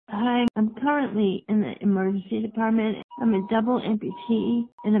Hi, I'm currently in the emergency department. I'm a double amputee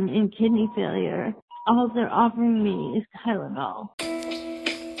and I'm in kidney failure. All they're offering me is Tylenol.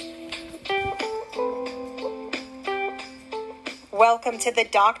 Welcome to the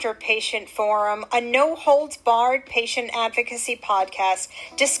Doctor Patient Forum, a no-holds-barred patient advocacy podcast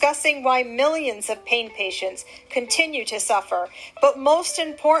discussing why millions of pain patients continue to suffer, but most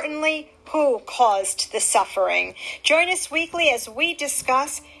importantly, who caused the suffering. Join us weekly as we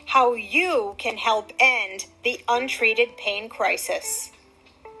discuss how you can help end the untreated pain crisis.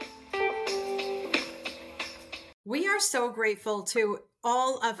 We are so grateful to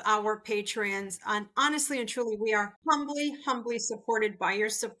all of our patrons, and honestly and truly, we are humbly supported by your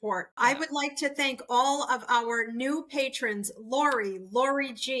support. I would like to thank all of our new patrons, Lori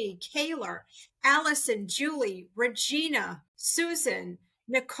G, Kaylor, Allison, Julie, Regina, Susan,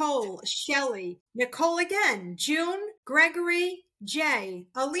 Nicole, Shelley, Nicole again, June, Gregory, Jay,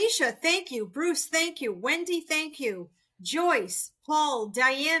 Alicia, thank you, Bruce, thank you, Wendy, thank you, Joyce, Paul,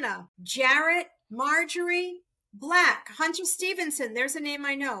 Diana, Jarrett, Marjorie, Black, Hunter Stevenson, there's a name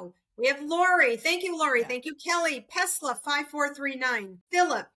I know. We have Lori. Thank you, Lori. Thank you, Kelly. Pesla, 5439.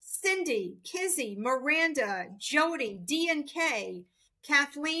 Philip, Cindy, Kizzy, Miranda, Jody, D&K,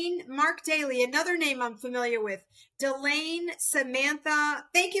 Kathleen, Mark Daly, another name I'm familiar with. Delane, Samantha.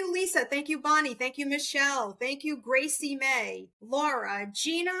 Thank you, Lisa. Thank you, Bonnie. Thank you, Michelle. Thank you, Gracie May. Laura,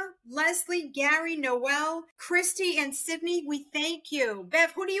 Gina, Leslie, Gary, Noel, Christy, and Sydney. We thank you.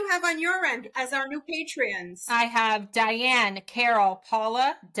 Bev, who do you have on your end as our new patrons? I have Diane, Carol,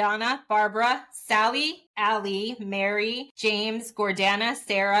 Paula, Donna, Barbara, Sally, Allie, Mary, James, Gordana,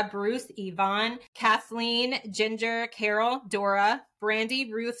 Sarah, Bruce, Yvonne, Kathleen, Ginger, Carol, Dora,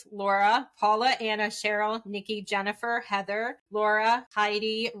 Brandy, Ruth, Laura, Paula, Anna, Cheryl, Nikki, Jennifer, Heather, Laura,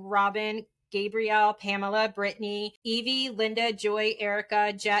 Heidi, Robin, Gabrielle, Pamela, Brittany, Evie, Linda, Joy,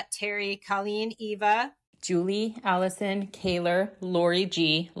 Erica, Jet, Terry, Colleen, Eva, Julie, Allison, Kaylor, Lori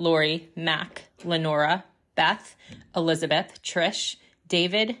G, Lori, Mac, Lenora, Beth, Elizabeth, Trish,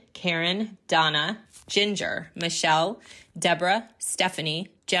 David, Karen, Donna, Ginger, Michelle, Deborah, Stephanie,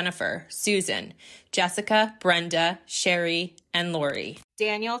 Jennifer, Susan, Jessica, Brenda, Sherry, and Lori.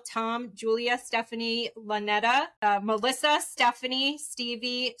 Daniel, Tom, Julia, Stephanie, Lynetta, Melissa, Stephanie,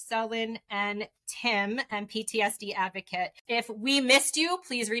 Stevie, Selin, and Tim, and PTSD Advocate. If we missed you,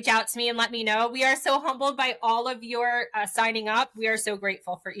 please reach out to me and let me know. We are so humbled by all of your signing up. We are so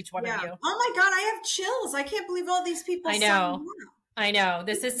grateful for each one of you. Oh my God, I have chills. I can't believe all these people signed up. I know.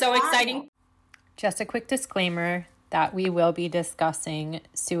 This is so exciting. Just a quick disclaimer that we will be discussing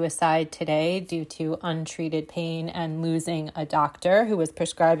suicide today due to untreated pain and losing a doctor who was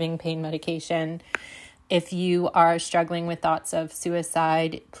prescribing pain medication. If you are struggling with thoughts of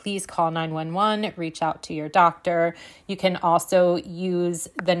suicide, please call 911, reach out to your doctor. You can also use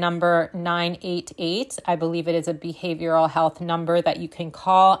the number 988. I believe it is a behavioral health number that you can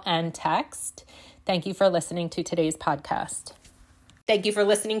call and text. Thank you for listening to today's podcast. Thank you for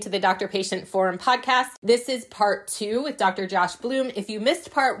listening to the Doctor Patient Forum podcast. This is part 2 with Dr. Josh Bloom. If you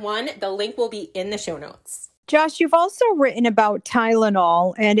missed part 1, the link will be in the show notes. Josh, you've also written about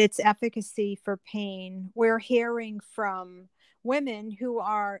Tylenol and its efficacy for pain. We're hearing from women who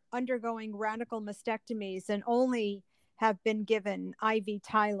are undergoing radical mastectomies and only have been given IV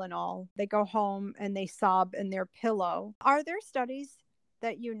Tylenol. They go home and they sob in their pillow. Are there studies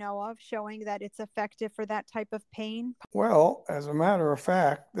that you know of showing that it's effective for that type of pain? Well, as a matter of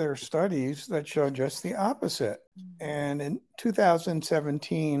fact, there are studies that show just the opposite. And in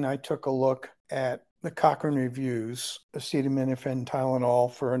 2017, I took a look at the Cochrane Reviews, acetaminophen,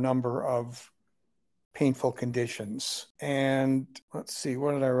 Tylenol for a number of painful conditions. And let's see,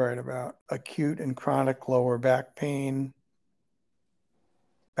 what did I write about? Acute and chronic lower back pain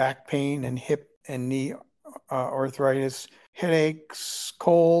and hip and knee arthritis, headaches,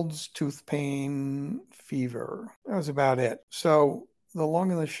 colds, tooth pain, fever. That was about it. So the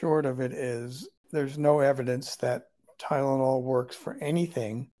long and the short of it is there's no evidence that Tylenol works for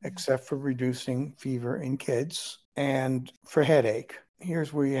anything except for reducing fever in kids and for headache.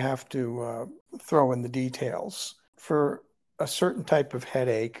 Here's where you have to throw in the details. For a certain type of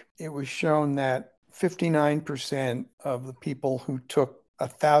headache, it was shown that 59% of the people who took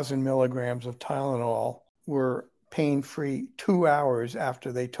 1,000 milligrams of Tylenol were pain-free 2 hours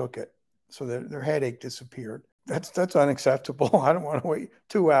after they took it. So their headache disappeared. That's unacceptable. I don't want to wait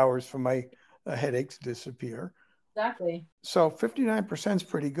 2 hours for my headache to disappear. Exactly. So 59% is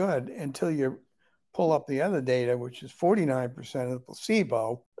pretty good until you pull up the other data, which is 49% of the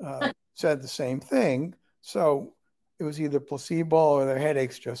placebo said the same thing. So it was either placebo or their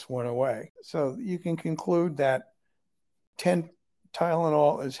headaches just went away. So you can conclude that 10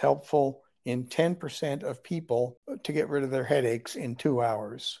 Tylenol is helpful in 10% of people to get rid of their headaches in 2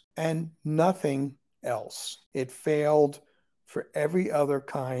 hours, and nothing else. It failed for every other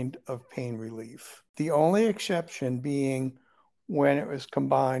kind of pain relief. The only exception being when it was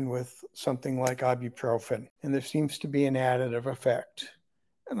combined with something like ibuprofen, and there seems to be an additive effect.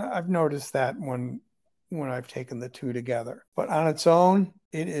 And I've noticed that when I've taken the two together. But on its own,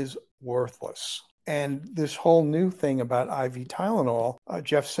 it is worthless. And this whole new thing about IV Tylenol,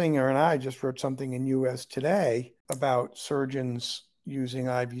 Jeff Singer and I just wrote something in US Today about surgeons using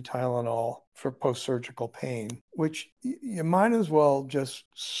IV Tylenol for post-surgical pain, which you might as well just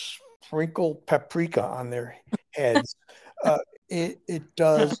sprinkle paprika on their heads. It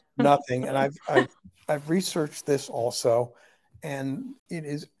does nothing. And I've researched this also, and it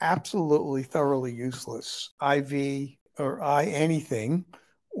is absolutely thoroughly useless. IV or anything,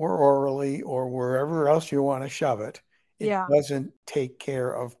 or orally, or wherever else you want to shove it. It doesn't take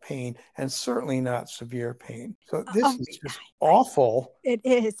care of pain, and certainly not severe pain. So this is just awful. It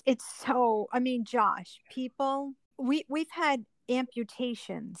is. It's so, I mean, Josh, people, we've had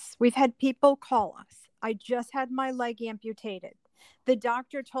amputations. We've had people call us. I just had my leg amputated. The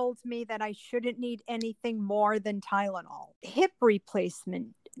doctor told me that I shouldn't need anything more than Tylenol. Hip replacement,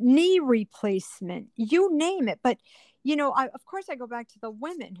 knee replacement, you name it. But, you know, of course, I go back to the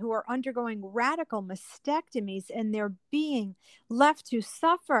women who are undergoing radical mastectomies and they're being left to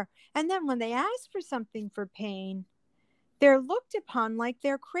suffer. And then when they ask for something for pain, they're looked upon like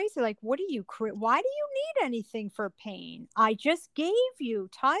they're crazy. Like, what are you, why do you need anything for pain? I just gave you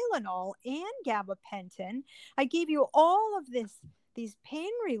Tylenol and gabapentin. I gave you all of these pain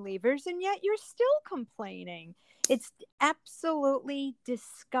relievers, and yet you're still complaining. It's absolutely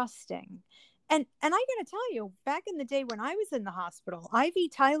disgusting. And I got to tell you, back in the day when I was in the hospital,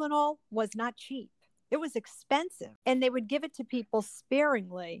 IV Tylenol was not cheap. It was expensive, and they would give it to people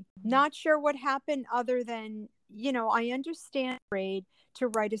sparingly. Not sure what happened other than, you know, I understand grade to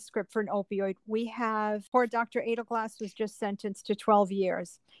write a script for an opioid. We have, poor Dr. Edelglass was just sentenced to 12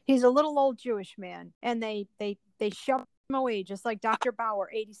 years. He's a little old Jewish man, and they shoved him away, just like Dr. Bauer,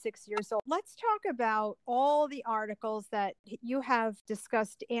 86 years old. Let's talk about all the articles that you have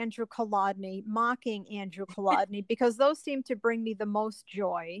discussed Andrew Kolodny, mocking Andrew Kolodny, because those seem to bring me the most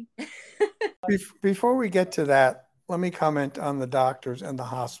joy. Before we get to that, let me comment on the doctors and the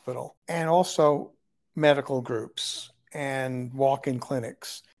hospital, and also medical groups and walk-in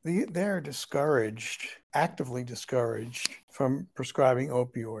clinics. They're discouraged, actively discouraged from prescribing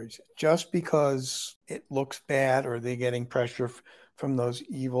opioids just because it looks bad, or they're getting pressure from those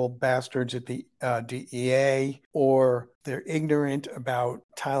evil bastards at the DEA, or they're ignorant about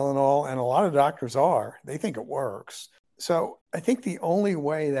Tylenol. And a lot of doctors are. They think it works. So I think the only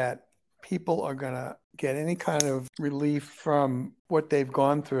way that people are going to get any kind of relief from what they've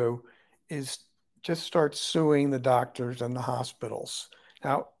gone through is just start suing the doctors and the hospitals.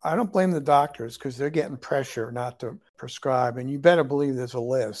 Now, I don't blame the doctors, because they're getting pressure not to prescribe. And you better believe there's a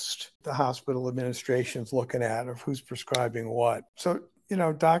list the hospital administration's looking at of who's prescribing what. So, you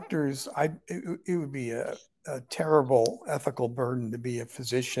know, doctors, it would be a terrible ethical burden to be a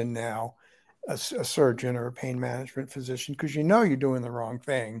physician now, a surgeon or a pain management physician, because you know you're doing the wrong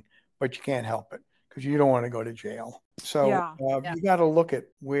thing, but you can't help it because you don't want to go to jail. So you got to look at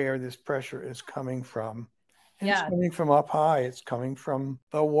where this pressure is coming from. And it's coming from up high. It's coming from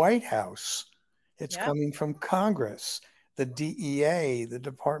the White House. It's coming from Congress, the DEA, the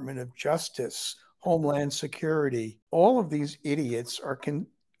Department of Justice, Homeland Security. All of these idiots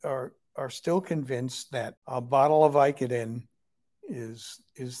are still convinced that a bottle of Vicodin is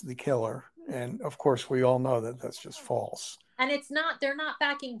the killer. And of course, we all know that that's just false. And they're not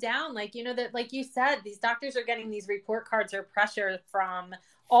backing down. Like, you know, that, like you said, these doctors are getting these report cards or pressure from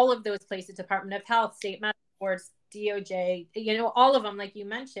all of those places, Department of Health, state medical boards, DOJ, you know, all of them, like you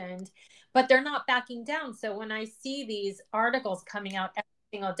mentioned, but they're not backing down. So when I see these articles coming out every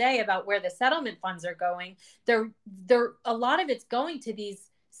single day about where the settlement funds are going, they're a lot of it's going to these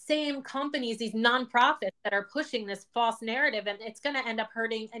same companies, these nonprofits that are pushing this false narrative, and it's going to end up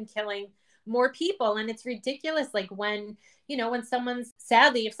hurting and killing more people. And it's ridiculous. Like when, you know, when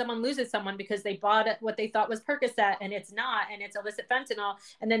sadly, if someone loses someone because they bought what they thought was Percocet and it's not, and it's illicit fentanyl,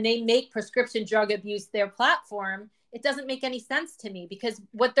 and then they make prescription drug abuse their platform, it doesn't make any sense to me, because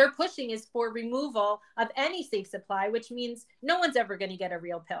what they're pushing is for removal of any safe supply, which means no one's ever going to get a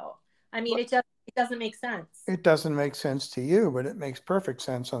real pill. I mean, it doesn't make sense. It doesn't make sense to you, but it makes perfect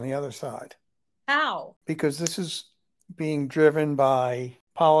sense on the other side. How? Because this is being driven by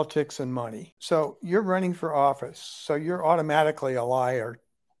politics and money. So you're running for office, so you're automatically a liar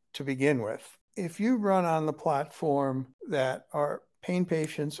to begin with. if you run on the platform that our pain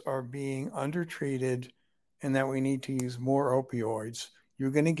patients are being undertreated and that we need to use more opioids, you're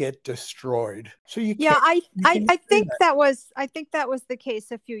going to get destroyed. So you Yeah, can't. I think that was the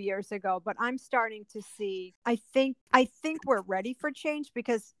case a few years ago, but I'm starting to see I think we're ready for change,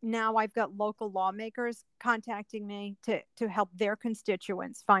 because now I've got local lawmakers contacting me to help their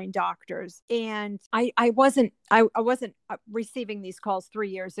constituents find doctors. And I wasn't receiving these calls 3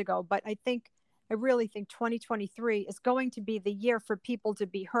 years ago, but I really think 2023 is going to be the year for people to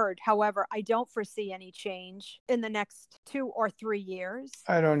be heard. However, I don't foresee any change in the next 2 or 3 years.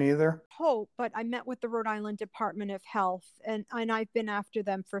 I don't either. Hope, but I met with the Rhode Island Department of Health, and I've been after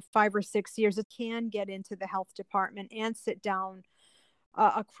them for 5 or 6 years. It can get into the health department and sit down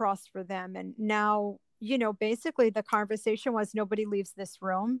across for them. And now, basically the conversation was nobody leaves this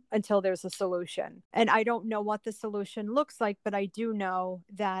room until there's a solution. And I don't know what the solution looks like, but I do know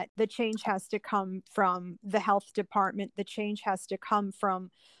that the change has to come from the health department. The change has to come from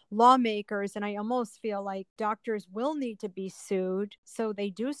lawmakers. And I almost feel like doctors will need to be sued so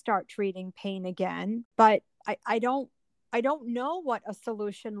they do start treating pain again. But I don't know what a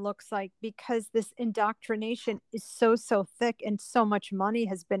solution looks like, because this indoctrination is so thick, and so much money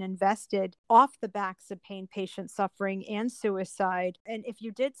has been invested off the backs of pain patient suffering and suicide. And if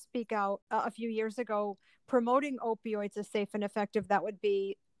you did speak out a few years ago promoting opioids as safe and effective, that would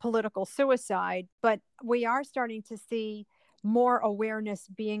be political suicide. But we are starting to see more awareness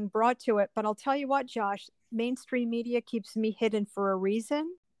being brought to it. But I'll tell you what, Josh, mainstream media keeps me hidden for a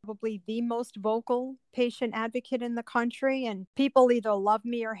reason. Probably the most vocal patient advocate in the country, and people either love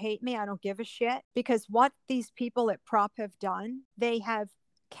me or hate me. I don't give a shit, because what these people at Prop have done, they have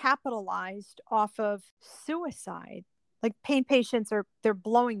capitalized off of suicide. Like, pain patients they're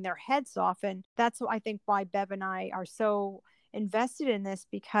blowing their heads off. And that's I think why Bev and I are so invested in this,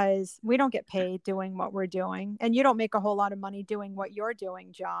 because we don't get paid doing what we're doing, and you don't make a whole lot of money doing what you're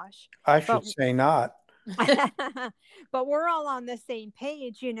doing, Josh. I should say not. But we're all on the same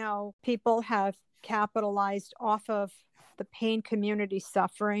page. People have capitalized off of the pain community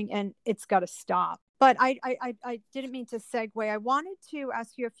suffering, and it's got to stop. But I didn't mean to segue. I wanted to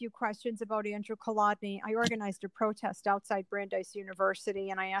ask you a few questions about Andrew Kolodny. I organized a protest outside Brandeis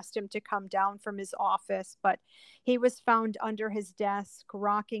University, and I asked him to come down from his office, but he was found under his desk,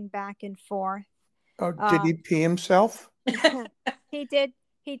 rocking back and forth. Oh, did he pee himself? He did.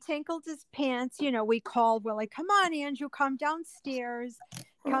 He tinkled his pants. We're like, come on, Andrew, come downstairs,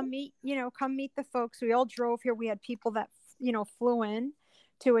 come meet the folks. We all drove here. We had people that, flew in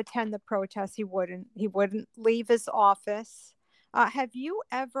to attend the protest. He wouldn't leave his office. Has he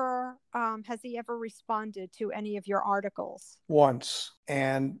ever responded to any of your articles? Once.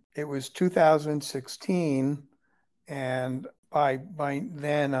 And it was 2016. And by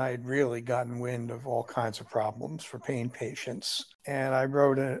then, I'd really gotten wind of all kinds of problems for pain patients. And I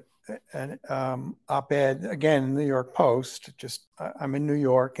wrote an op-ed, again, in the New York Post. I'm in New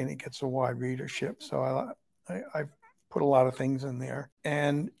York, and it gets a wide readership. So I put a lot of things in there.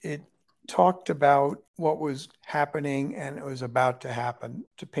 And it talked about what was happening and it was about to happen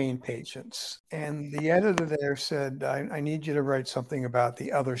to pain patients. And the editor there said, I need you to write something about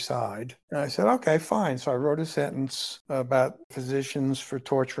the other side. And I said, okay, fine. So I wrote a sentence about Physicians for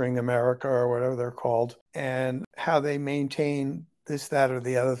Torturing America, or whatever they're called, and how they maintain this, that, or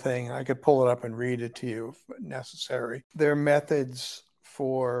the other thing. I could pull it up and read it to you if necessary. Their methods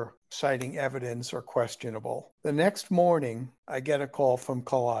for citing evidence are questionable. The next morning, I get a call from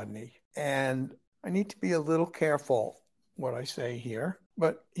Kolodny. And I need to be a little careful what I say here,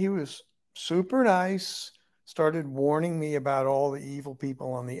 but he was super nice, started warning me about all the evil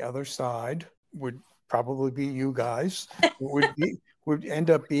people on the other side, would probably be you guys, would end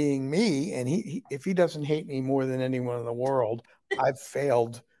up being me. And he if he doesn't hate me more than anyone in the world, I've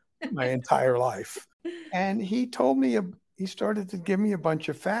failed my entire life. And he started to give me a bunch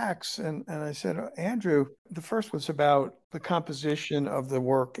of facts. And I said, Andrew, the first was about the composition of the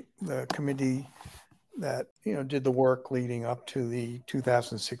work, the committee that, did the work leading up to the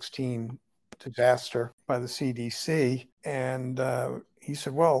 2016 disaster by the CDC. And he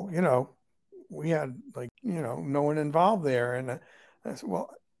said, well, we had no one involved there. And I said, well,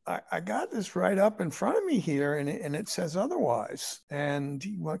 I got this right up in front of me here, and it says otherwise. And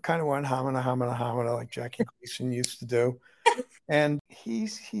he kind of went hamina, like Jackie Gleason used to do. And he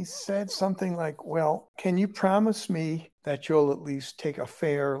said something like, well, can you promise me that you'll at least take a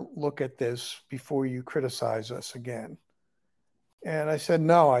fair look at this before you criticize us again? And I said,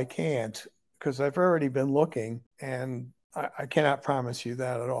 no, I can't, because I've already been looking, and I cannot promise you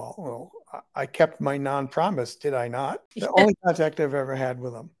that at all. Well, I kept my non-promise, did I not? The only contact I've ever had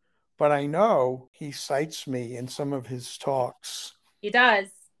with him. but I know he cites me in some of his talks. He does.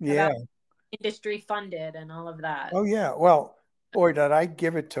 Yeah. About industry funded and all of that. Oh, yeah. Well, boy, did I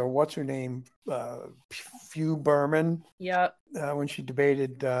give it to what's her name? Few Berman. Yep. When she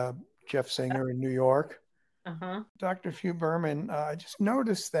debated Jeff Singer in New York. Uh-huh. Dr. Few Berman, I just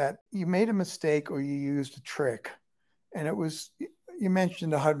noticed that you made a mistake or you used a trick. And it was, you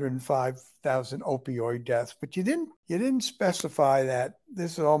mentioned 105,000 opioid deaths, but you didn't specify that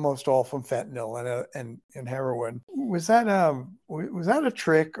this is almost all from fentanyl and heroin. Was that a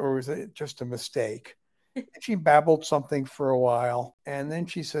trick or was it just a mistake? She babbled something for a while, and then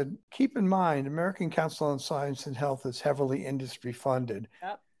she said, keep in mind, American Council on Science and Health is heavily industry funded.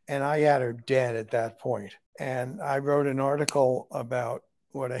 Yep. And I had her dead at that point. And I wrote an article about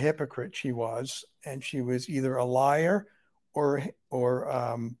what a hypocrite she was, and she was either a liar or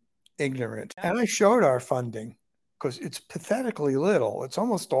ignorant. And I showed our funding because it's pathetically little. It's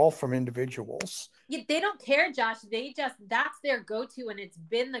almost all from individuals. Yeah, they don't care, Josh. That's their go-to, and it's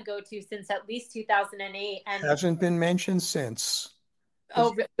been the go-to since at least 2008. And hasn't been mentioned since.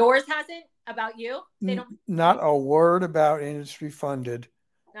 Oh, yours hasn't? About you? They don't. Not a word about industry funded.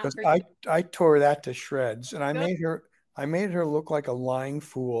 Because I tore that to shreds, and I made her look like a lying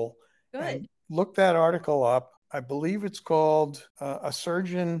fool. Good. And look that article up. I believe it's called "A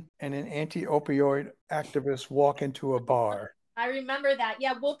Surgeon and an Anti-Opioid Activist Walk into a Bar." I remember that.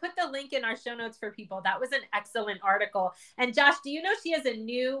 Yeah, we'll put the link in our show notes for people. That was an excellent article. And Josh, do you know she has a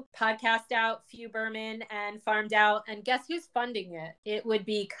new podcast out, Few Berman and Farmed Out? And guess who's funding it? It would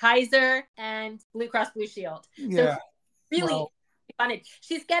be Kaiser and Blue Cross Blue Shield. Yeah. So really funded.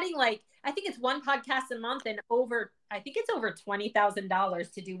 She's getting I think it's one podcast a month and over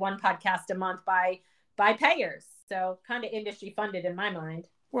 $20,000 to do one podcast a month by payers. So kind of industry funded in my mind.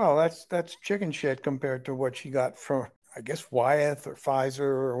 Well, that's chicken shit compared to what she got from, I guess, Wyeth or Pfizer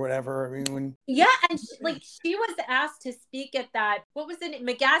or whatever. I mean, and she was asked to speak at that. What was it?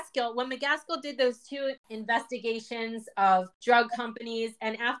 McGaskill. When McGaskill did those two investigations of drug companies,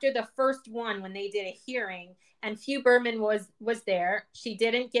 and after the first one, when they did a hearing, and Few Berman was there, she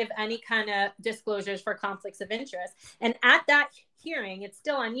didn't give any kind of disclosures for conflicts of interest. And at that hearing, it's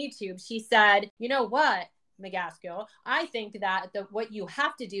still on YouTube, she said, you know what, McGaskill, I think that what you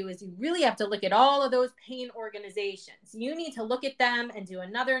have to do is you really have to look at all of those pain organizations. You need to look at them and do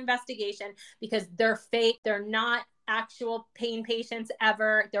another investigation because they're fake. They're not actual pain patients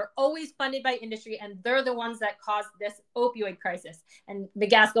ever. They're always funded by industry, and they're the ones that caused this opioid crisis. And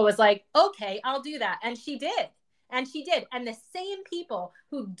McGaskill was like, okay, I'll do that. And she did. And she did. And the same people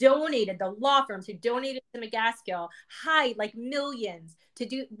who donated, the law firms who donated to McGaskill, hide millions to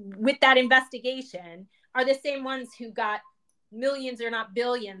do with that investigation, are the same ones who got millions or not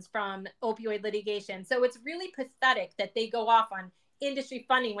billions from opioid litigation. So it's really pathetic that they go off on industry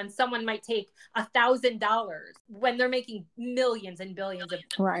funding when someone might take $1,000 when they're making millions and billions of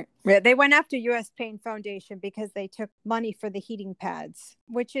dollars. Right. Yeah, they went after U.S. Pain Foundation because they took money for the heating pads,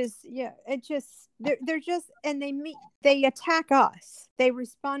 which is they're just, and they attack us. They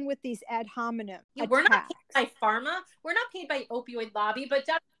respond with these ad hominem attacks. We're not paid by pharma. We're not paid by opioid lobby, but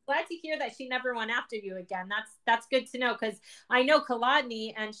glad to hear that she never went after you again. That's good to know, because I know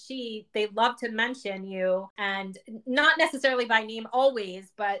Kolodny and they love to mention you, and not necessarily by name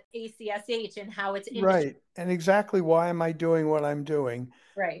always, but ACSH and how it's right. And exactly why am I doing what I'm doing?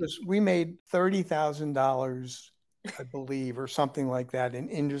 Right. Because we made $30,000, I believe, or something like that in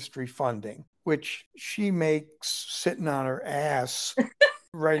industry funding, which she makes sitting on her ass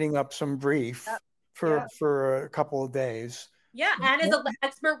writing up some brief for a couple of days. Yeah, and as an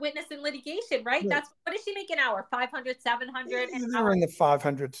expert witness in litigation, right? What does she make an hour? $500, $700 an hour? They're in the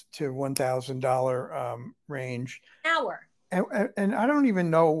 $500 to $1,000 range. An hour. And I don't even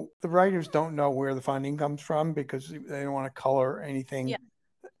know, the writers don't know where the funding comes from because they don't want to color anything. Yeah,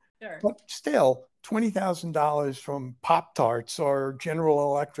 sure. But still, $20,000 from Pop-Tarts or General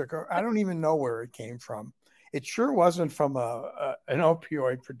Electric, or I don't even know where it came from. It sure wasn't from an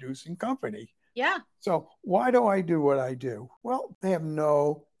opioid producing company. Yeah. So why do I do what I do? Well, they have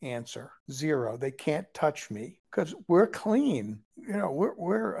no answer. Zero. They can't touch me because we're clean.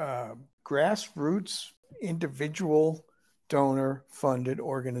 We're grassroots, individual, donor funded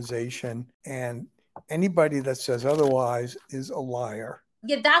organization. And anybody that says otherwise is a liar.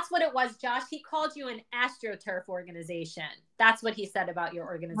 Yeah, that's what it was, Josh. He called you an AstroTurf organization. That's what he said about your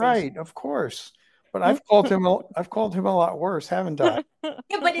organization. Right, of course. But I've called him a lot worse, haven't I?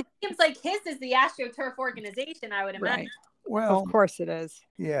 Yeah, but it seems like his is the AstroTurf organization, I would imagine. Right. Well, Of course it is.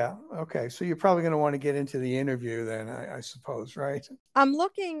 yeah. Okay. So you're probably going to want to get into the interview then, I suppose, right? I'm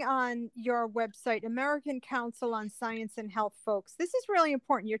looking on your website, American Council on Science and Health, folks. This is really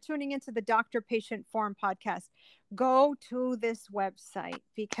important. You're tuning into the Doctor Patient Forum podcast. Go to this website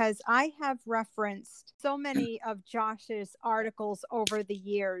because I have referenced so many of Josh's articles over the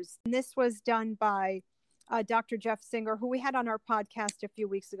years. And this was done by Dr. Jeff Singer, who we had on our podcast a few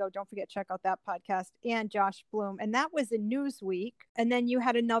weeks ago. Don't forget, check out that podcast, and Josh Bloom. And that was in Newsweek. And then you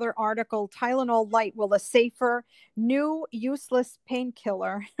had another article, Tylenol Light, will a safer, new, useless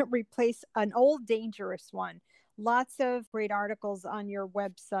painkiller replace an old, dangerous one? Lots of great articles on your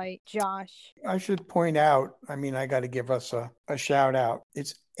website, Josh. I should point out, I mean, I got to give us a shout out.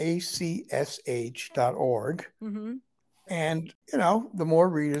 It's acsh.org. Mm-hmm. And, the more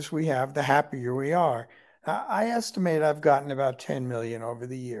readers we have, the happier we are. I estimate I've gotten about 10 million over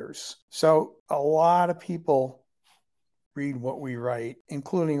the years. So a lot of people read what we write,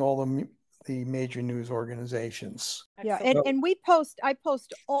 including all the major news organizations. Yeah, and I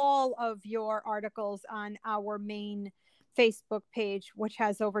post all of your articles on our main Facebook page, which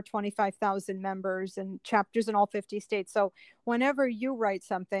has over 25,000 members and chapters in all 50 states. So whenever you write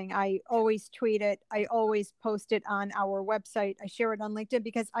something, I always tweet it. I always post it on our website. I share it on LinkedIn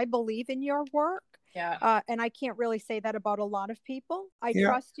because I believe in your work. Yeah. And I can't really say that about a lot of people. I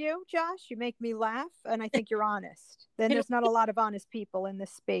trust you, Josh. You make me laugh, and I think you're honest. Then there's not a lot of honest people in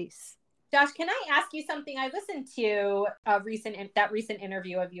this space. Josh, can I ask you something? I listened to that recent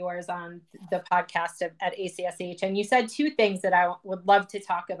interview of yours on the podcast at ACSH, and you said two things that I would love to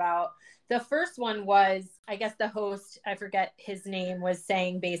talk about. The first one was, I guess the host, I forget his name, was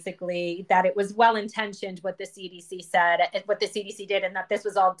saying basically that it was well-intentioned what the CDC said, what the CDC did, and that this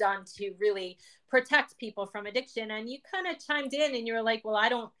was all done to really protect people from addiction. And you kind of chimed in and you were like, well, I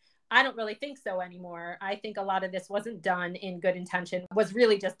don't really think so anymore. I think a lot of this wasn't done in good intention, was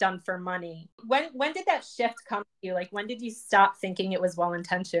really just done for money. When did that shift come to you? Like, when did you stop thinking it was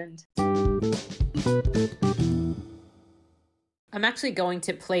well-intentioned? I'm actually going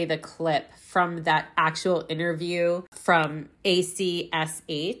to play the clip from that actual interview from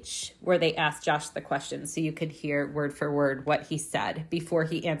ACSH where they asked Josh the question, so you could hear word for word what he said before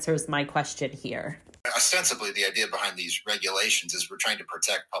he answers my question here. Ostensibly, the idea behind these regulations is we're trying to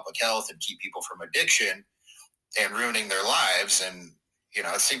protect public health and keep people from addiction and ruining their lives. And,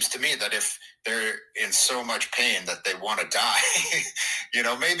 it seems to me that if they're in so much pain that they want to die,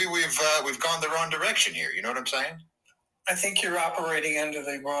 maybe we've gone the wrong direction here. You know what I'm saying? I think you're operating under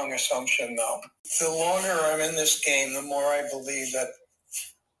the wrong assumption, though. The longer I'm in this game, the more I believe that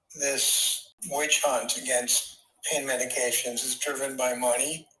this witch hunt against pain medications is driven by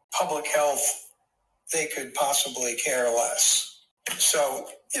money. Public health, they could possibly care less. So,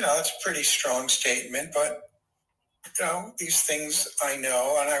 that's a pretty strong statement, but, these things I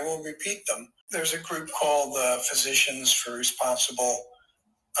know, and I will repeat them. There's a group called the Physicians for Responsible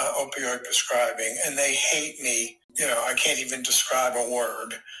Opioid Prescribing, and they hate me. I can't even describe a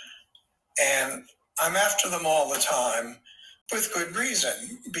word. And I'm after them all the time with good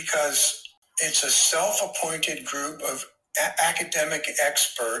reason, because it's a self-appointed group of academic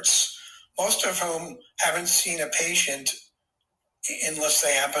experts, most of whom haven't seen a patient unless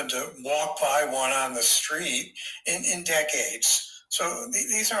they happen to walk by one on the street in decades. So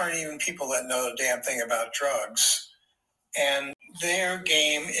these aren't even people that know a damn thing about drugs. And their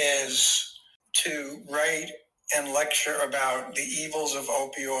game is to write and lecture about the evils of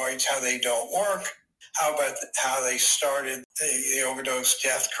opioids, how they don't work, how they started the overdose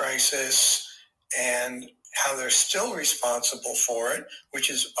death crisis, and how they're still responsible for it, which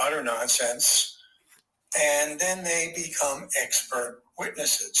is utter nonsense. And then they become expert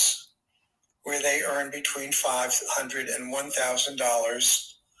witnesses, where they earn between $500 and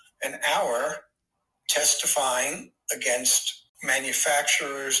 $1,000 an hour testifying against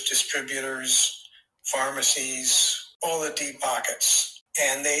manufacturers, distributors, pharmacies, all the deep pockets.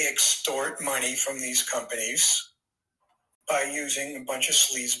 And they extort money from these companies by using a bunch of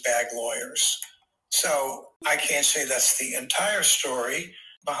sleazebag lawyers. So I can't say that's the entire story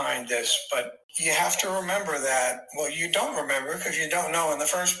behind this, but you have to remember that, well, you don't remember because you don't know in the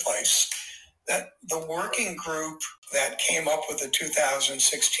first place, that the working group that came up with the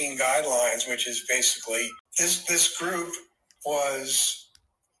 2016 guidelines, which is basically, this group was,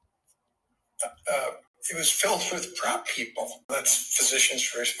 it was filled with prop people. That's Physicians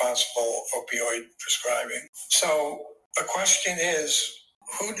for Responsible Opioid Prescribing. So the question is,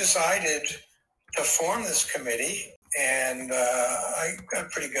 who decided to form this committee? And I got a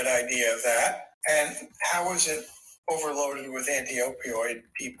pretty good idea of that. And how was it overloaded with anti-opioid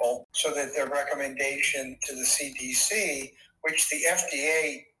people, so that their recommendation to the CDC, which the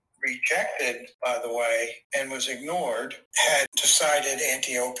FDA rejected, by the way, and was ignored, had decided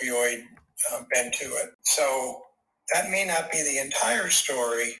anti-opioid bent to it. So that may not be the entire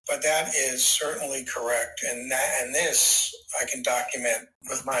story, but that is certainly correct. And this I can document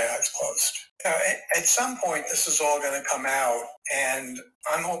with my eyes closed. Now, at some point, this is all going to come out, and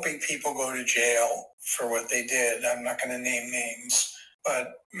I'm hoping people go to jail for what they did. I'm not going to name names,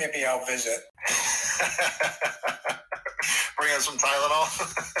 but maybe I'll visit. Bring us some Tylenol.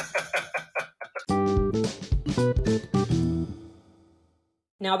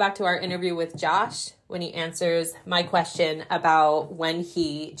 Now back to our interview with Josh when he answers my question about when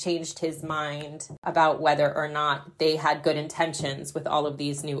he changed his mind about whether or not they had good intentions with all of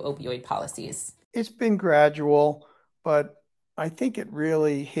these new opioid policies. It's been gradual, but I think it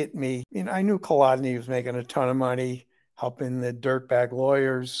really hit me. I knew Kolodny was making a ton of money helping the dirtbag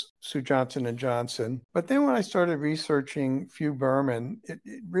lawyers sue Johnson & Johnson. But then when I started researching Few Berman, it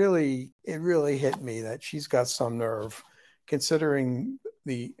really hit me that she's got some nerve, considering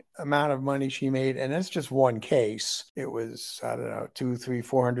the amount of money she made. And that's just one case. It was, I don't know,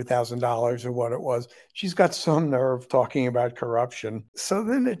 $400,000 or what it was. She's got some nerve talking about corruption. So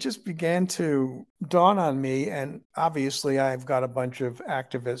then it just began to dawn on me. And obviously I've got a bunch of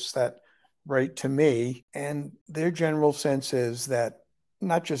activists that write to me, and their general sense is that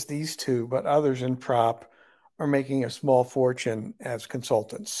not just these two, but others in prop are making a small fortune as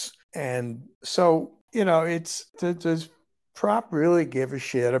consultants. And so, does prop really give a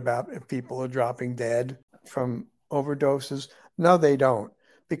shit about if people are dropping dead from overdoses? No, they don't.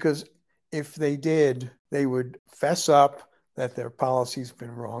 Because if they did, they would fess up that their policy's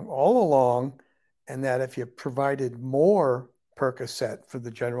been wrong all along, and that if you provided more Percocet for the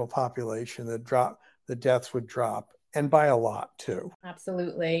general population, the deaths would drop, and by a lot too.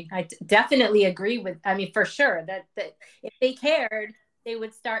 Absolutely. I definitely agree with, for sure that if they cared, they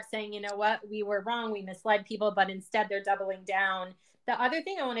would start saying, you know what, we were wrong, we misled people, but instead they're doubling down. The other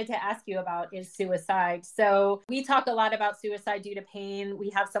thing I wanted to ask you about is suicide. So we talk a lot about suicide due to pain.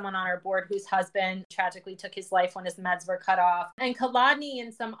 We have someone on our board whose husband tragically took his life when his meds were cut off. And Kolodny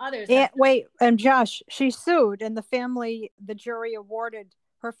and some others. And Josh, she sued, and the jury awarded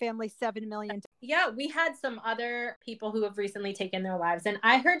her family $7 million. Yeah, we had some other people who have recently taken their lives. And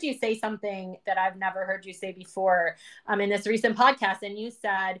I heard you say something that I've never heard you say before in this recent podcast. And you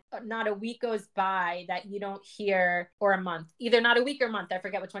said not a week goes by that you don't hear, or a month, either not a week or a month, I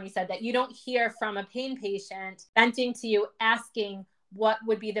forget which one you said, that you don't hear from a pain patient venting to you asking what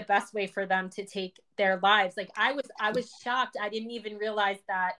would be the best way for them to take their lives. Like I was shocked. I didn't even realize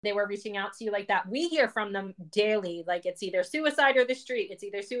that they were reaching out to you like that. We hear from them daily, like it's either suicide or the street. It's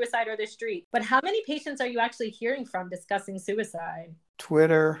either suicide or the street. But how many patients are you actually hearing from discussing suicide?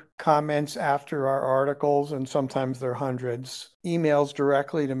 Twitter comments after our articles, and sometimes they're hundreds. Emails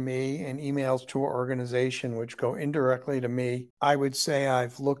directly to me and emails to our organization, which go indirectly to me. I would say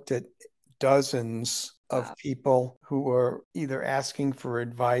I've looked at dozens of people who are either asking for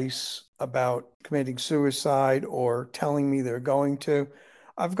advice about committing suicide or telling me they're going to.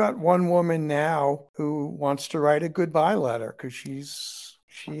 I've got one woman now who wants to write a goodbye letter because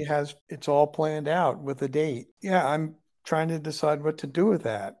she has it's all planned out with a date. Yeah, I'm trying to decide what to do with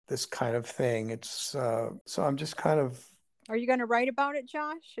that, this kind of thing. It's so I'm just kind of. Are you going to write about it,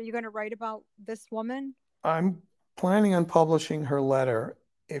 Josh? Are you going to write about this woman? I'm planning on publishing her letter.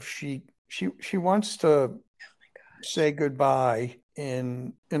 If she wants to say goodbye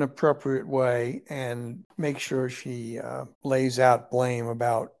in an appropriate way and make sure she lays out blame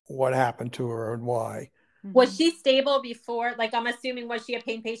about what happened to her and why. Was she stable before? Like, I'm assuming, was she a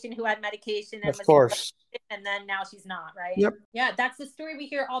pain patient who had medication and of course, and then now she's not, right? Yep. Yeah, that's the story we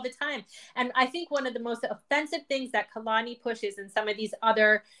hear all the time. And I think one of the most offensive things that Kolodny pushes, and some of these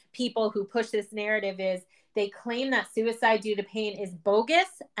other people who push this narrative, is they claim that suicide due to pain is bogus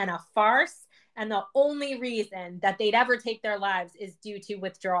and a farce. And the only reason that they'd ever take their lives is due to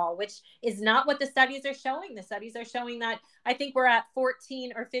withdrawal, which is not what the studies are showing. The studies are showing that, I think we're at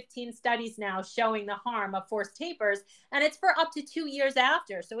 14 or 15 studies now showing the harm of forced tapers, and it's for up to 2 years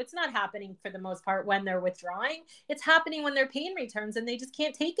after. So it's not happening for the most part when they're withdrawing. It's happening when their pain returns and they just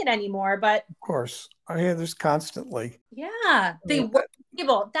can't take it anymore. But of course, I hear this constantly. Yeah, they were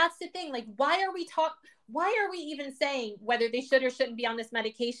able. That's the thing. Like, why are we even saying whether they should or shouldn't be on this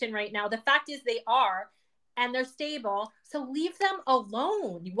medication right now? The fact is they are, and they're stable. So leave them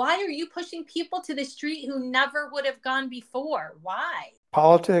alone. Why are you pushing people to the street who never would have gone before? Why?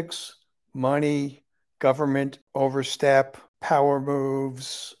 Politics, money, government overstep, power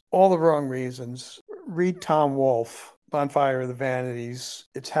moves, all the wrong reasons. read Tom Wolfe, Bonfire of the Vanities.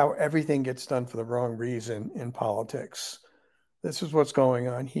 It's how everything gets done for the wrong reason in politics. This is what's going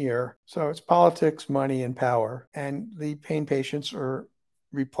on here. So it's politics, money, and power. And the pain patients are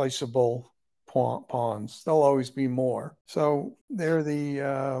replaceable pawns. There'll always be more. So they're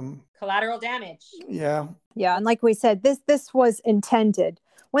the collateral damage. Yeah. Yeah, and like we said, this was intended.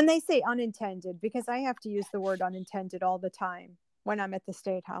 When they say unintended, because I have to use the word unintended all the time when I'm at the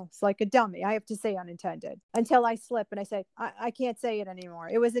State House, like a dummy. I have to say unintended until I slip and I say, I can't say it anymore.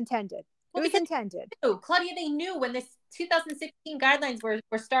 It was intended. Well, it was intended. Claudia, they knew when this 2016 guidelines were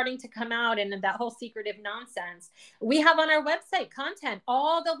starting to come out and that whole secretive nonsense. We have on our website content,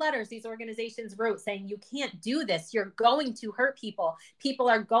 all the letters these organizations wrote saying, you can't do this. You're going to hurt people. People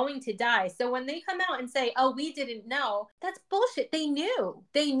are going to die. So when they come out and say, oh, we didn't know, that's bullshit. They knew,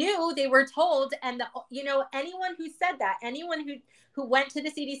 they were told. And anyone who said that, anyone who went to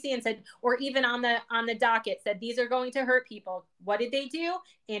the CDC and said, or even on the docket said, these are going to hurt people. What did they do?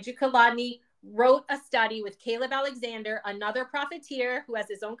 Andrew Kolodny wrote a study with Caleb Alexander, another profiteer who has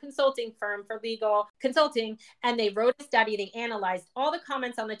his own consulting firm for legal consulting. And they wrote a study. They analyzed all the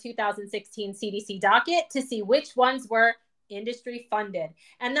comments on the 2016 CDC docket to see which ones were industry funded.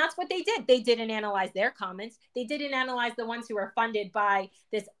 And that's what they did. They didn't analyze their comments. They didn't analyze the ones who were funded by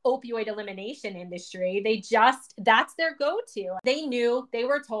this opioid elimination industry. That's their go-to. They knew, they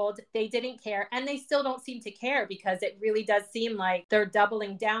were told, they didn't care, and they still don't seem to care because it really does seem like they're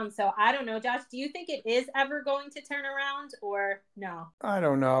doubling down. So I don't know, Josh, do you think it is ever going to turn around or no? I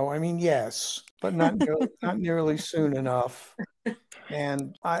don't know. I mean, yes, but not nearly soon enough.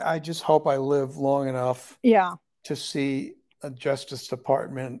 And I just hope I live long enough to see a Justice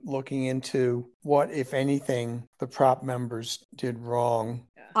Department looking into what, if anything, the prop members did wrong.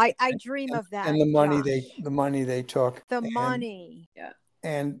 I dream of that. And the money they took. The money. Yeah.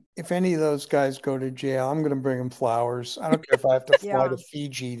 And if any of those guys go to jail, I'm going to bring them flowers. I don't care if I have to fly to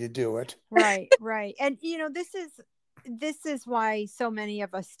Fiji to do it. Right. And this is why so many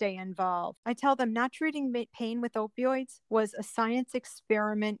of us stay involved. I tell them not treating pain with opioids was a science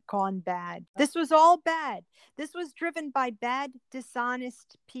experiment gone bad. This was all bad. This was driven by bad,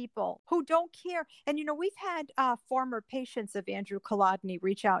 dishonest people who don't care. And, we've had former patients of Andrew Kolodny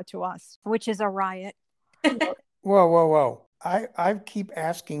reach out to us, which is a riot. Whoa. I keep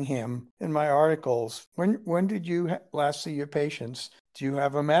asking him in my articles, when did you last see your patients? Do you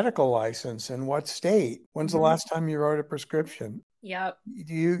have a medical license? In what state? When's the last time you wrote a prescription? Yep.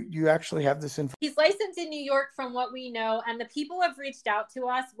 Do you actually have this information? He's licensed in New York from what we know. And the people who have reached out to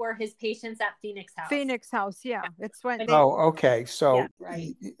us were his patients at Phoenix House. Phoenix House, yeah. It's when okay. So yeah,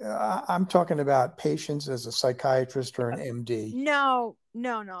 right. I'm talking about patients as a psychiatrist or an MD. No,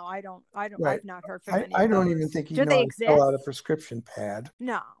 I don't. Right. I've not heard from any. I don't even think he knows how to fill out a prescription pad.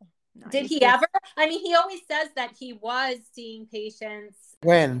 No. Did he ever? I mean, he always says that he was seeing patients.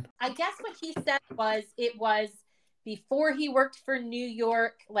 When? I guess what he said was it was before he worked for New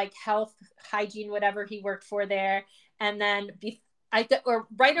York, like health, hygiene, whatever he worked for there. And then or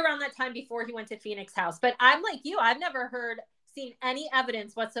right around that time before he went to Phoenix House. But I'm like you, I've never seen any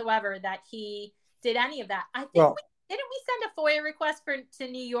evidence whatsoever that he did any of that. I think didn't we send a FOIA request to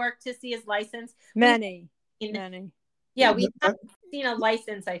New York to see his license? Many. Yeah, we haven't seen a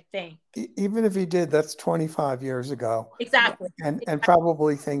license, I think. Even if he did, that's 25 years ago. Exactly. And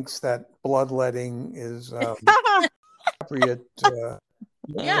probably thinks that bloodletting is appropriate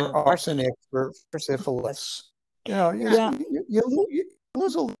arsenic for syphilis. You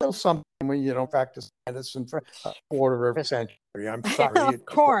lose a little something when you don't practice medicine for a quarter of a century. I'm sorry. Of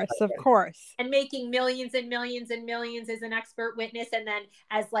course. And making millions and millions and millions as an expert witness, and then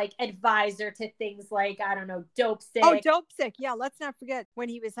as like advisor to things like, I don't know, Dope Sick. Oh, Dope Sick. Yeah, let's not forget when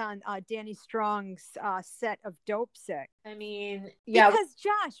he was on Danny Strong's set of Dope Sick. I mean, yeah. Because,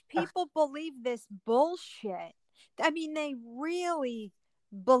 Josh, people believe this bullshit. I mean, they really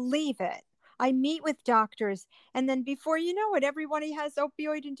believe it. I meet with doctors, and then before you know it, everybody has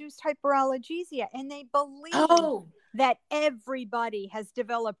opioid-induced hyperalgesia, and they believe that everybody has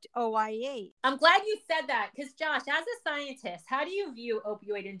developed OIA. I'm glad you said that, because Josh, as a scientist, how do you view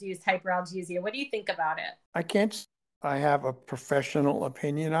opioid-induced hyperalgesia? What do you think about it? I have a professional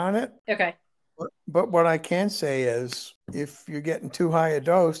opinion on it. Okay. But what I can say is, if you're getting too high a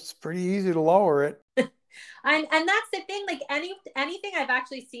dose, it's pretty easy to lower it. And that's the thing, like anything I've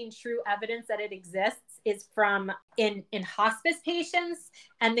actually seen true evidence that it exists is from in hospice patients,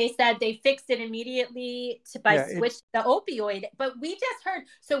 and they said they fixed it immediately by switch the opioid. But we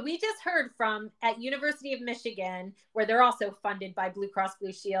just heard from at University of Michigan, where they're also funded by Blue Cross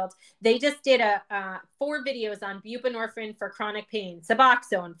Blue Shield. They just did 4 videos on buprenorphine for chronic pain,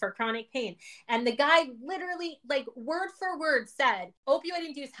 Suboxone for chronic pain, and the guy literally, like, word for word said, opioid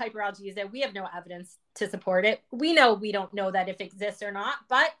induced hyperalgesia, we have no evidence to support it. We don't know that if it exists or not,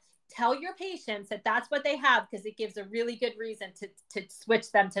 but tell your patients that that's what they have, because it gives a really good reason to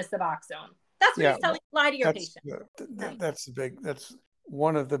switch them to Suboxone. That's what he's telling. Lie to your patient. That's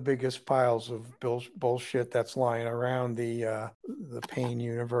one of the biggest piles of bullshit that's lying around the pain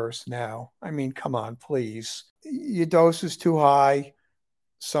universe now. I mean, come on, please. Your dose is too high.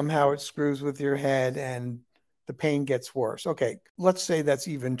 Somehow it screws with your head and the pain gets worse. Okay, let's say that's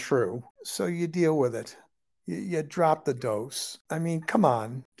even true. So you deal with it. You drop the dose. I mean, come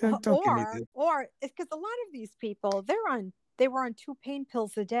on. Don't give me this. Or it's because a lot of these people, they were on 2 pain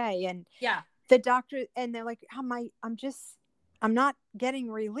pills a day, and yeah, the doctor, and they're like, I'm not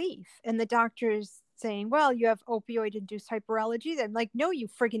getting relief. And the doctor's saying, well, you have opioid induced hyperalgesia. I'm like, no, you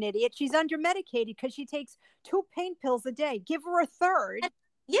friggin' idiot. She's under medicated because she takes 2 pain pills a day. Give her a third.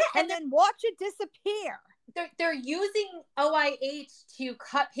 And then watch it disappear. They're using OIH to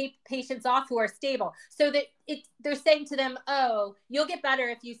cut patients off who are stable, so that they're saying to them, oh, you'll get better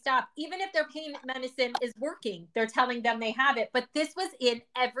if you stop. Even if their pain medicine is working, they're telling them they have it. But this was in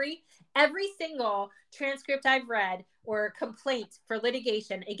every single transcript I've read or complaint for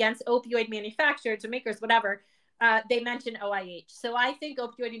litigation against opioid manufacturers or makers, whatever. They mention OIH. So I think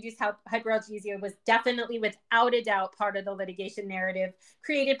opioid-induced hyperalgesia was definitely, without a doubt, part of the litigation narrative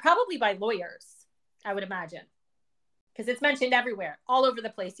created probably by lawyers, I would imagine, because it's mentioned everywhere, all over the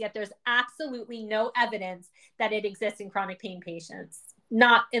place, yet there's absolutely no evidence that it exists in chronic pain patients.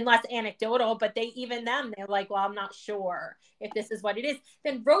 Not unless anecdotal, but they're like, well, I'm not sure if this is what it is.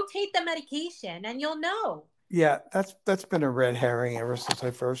 Then rotate the medication and you'll know. Yeah, that's been a red herring ever since I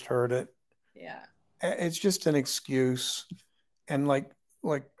first heard it. Yeah. It's just an excuse. And like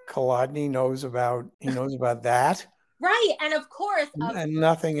Kolodny knows about that. Right. And of course. And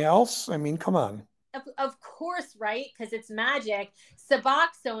nothing else. I mean, come on. Of course, right? Because it's magic.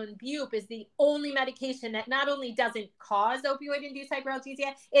 Suboxone bupe is the only medication that not only doesn't cause opioid-induced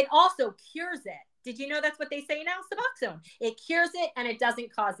hyperalgesia, it also cures it. Did you know that's what they say now? Suboxone. It cures it and it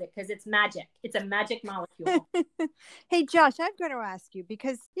doesn't cause it because it's magic. It's a magic molecule. Hey, Josh, I'm going to ask you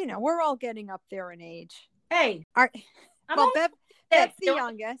because, we're all getting up there in age. Hey. Bev's the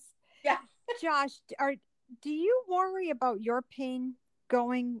youngest. Yeah. Josh, do you worry about your pain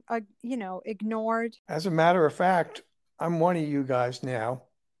going, ignored? As a matter of fact, I'm one of you guys now,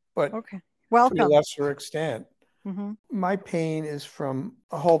 but welcome. To a lesser extent. Mm-hmm. My pain is from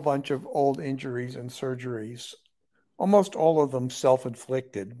a whole bunch of old injuries and surgeries, almost all of them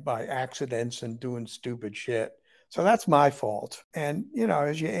self-inflicted by accidents and doing stupid shit. So that's my fault. And,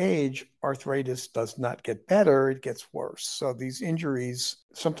 as you age, arthritis does not get better, it gets worse. So these injuries,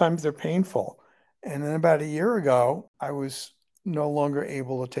 sometimes they're painful. And then about a year ago, I was no longer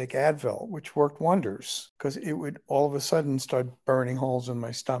able to take Advil, which worked wonders because it would all of a sudden start burning holes in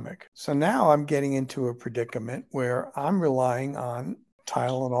my stomach. So now I'm getting into a predicament where I'm relying on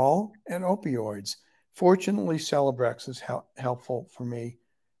Tylenol and opioids. Fortunately, Celebrex is helpful for me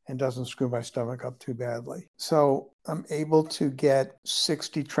and doesn't screw my stomach up too badly. So I'm able to get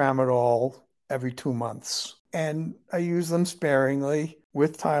 60 tramadol every 2 months. And I use them sparingly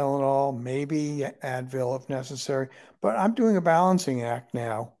with Tylenol, maybe Advil if necessary. But I'm doing a balancing act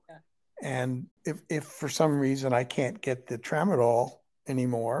now. Yeah. And if for some reason I can't get the tramadol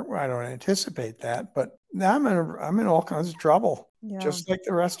anymore, I don't anticipate that. But now I'm in all kinds of trouble, just like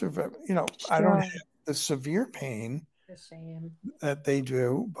the rest of it. I don't have the severe pain that they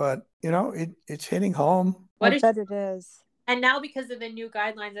do, but it's hitting home. I bet it is. And now, because of the new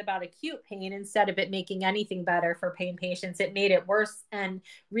guidelines about acute pain, instead of it making anything better for pain patients, it made it worse and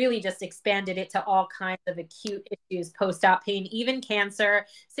really just expanded it to all kinds of acute issues, post-op pain, even cancer.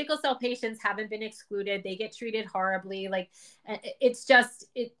 Sickle cell patients haven't been excluded. They get treated horribly. Like, it's just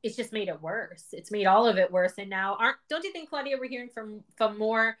made it worse. It's made all of it worse. And now, don't you think, Claudia, we're hearing from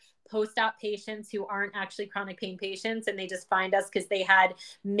more post-op patients who aren't actually chronic pain patients, and they just find us because they had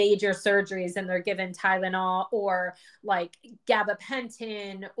major surgeries and they're given Tylenol or like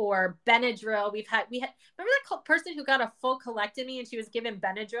gabapentin or Benadryl. We had remember that person who got a full colectomy and she was given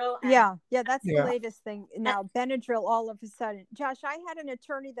Benadryl? Yeah, that's the latest thing now. Benadryl all of a sudden. Josh, I had an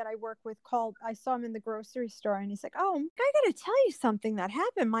attorney that I work with I saw him in the grocery store and he's like, oh, I gotta tell you something that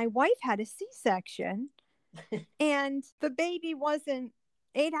happened. My wife had a C-section And the baby wasn't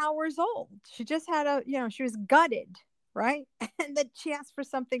 8 hours old. She just had she was gutted, right? And then she asked for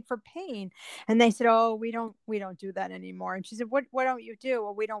something for pain. And they said, oh, we don't do that anymore. And she said, what don't you do?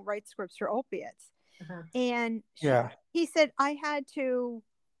 Well, we don't write scripts for opiates. And he said, I had to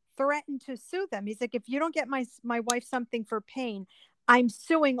threaten to sue them. He's like, if you don't get my wife something for pain, I'm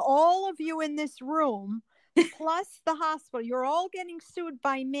suing all of you in this room, plus the hospital. You're all getting sued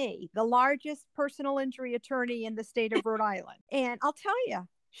by me, the largest personal injury attorney in the state of Rhode Island. And I'll tell you,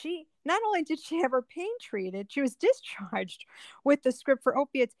 she not only did she have her pain treated, she was discharged with the script for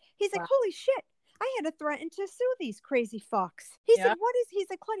opiates. He's like, holy shit, I had to threaten to sue these crazy fucks. He said, he's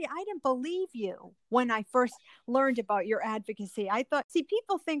like, Claudia, I didn't believe you when I first learned about your advocacy. I thought, see,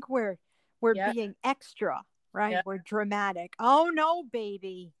 people think we're being extra, right? We're dramatic. Oh no,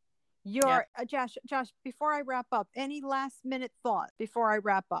 baby. You're Josh, before I wrap up, any last minute thought before I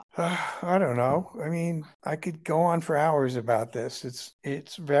wrap up? I don't know. I mean, I could go on for hours about this.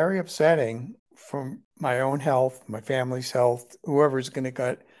 It's very upsetting from my own health, my family's health. Whoever's going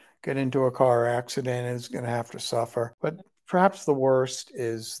to get into a car accident is going to have to suffer. But perhaps the worst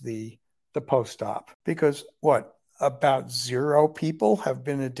is the post-op, because about 0 people have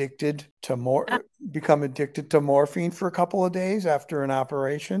been become addicted to morphine for a couple of days after an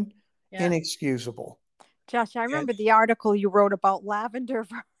operation. Inexcusable. Josh, I remember the article you wrote about lavender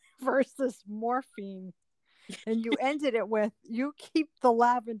versus morphine, and you ended it with, you keep the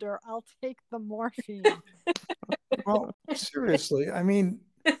lavender, I'll take the morphine. Well, seriously, I mean,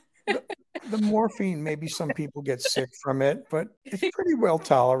 the morphine, maybe some people get sick from it, but it's pretty well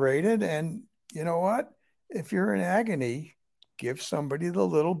tolerated. And you know what? If you're in agony, give somebody the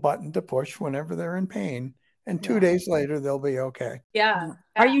little button to push whenever they're in pain. And 2 days later, they'll be okay. Yeah.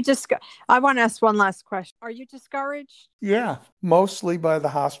 Are you I want to ask one last question. Are you discouraged? Yeah, mostly by the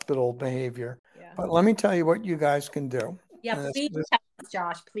hospital behavior. Yeah. But let me tell you what you guys can do. Yeah, please tell us,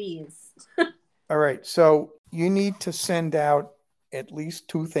 Josh, please. All right. So you need to send out at least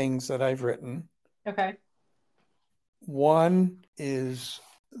 2 things that I've written. Okay. One is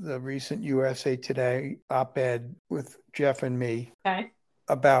the recent USA Today op-ed with Jeff and me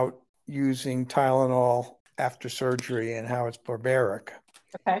about using Tylenol after surgery and how it's barbaric.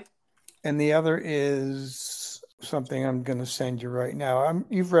 Okay. And the other is something I'm going to send you right now.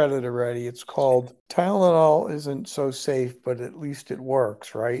 You've read it already. It's called Tylenol Isn't So Safe, but at least it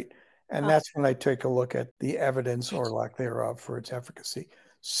works, right? And that's when I take a look at the evidence or lack thereof for its efficacy.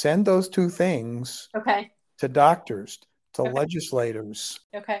 Send those 2 things to doctors, to legislators.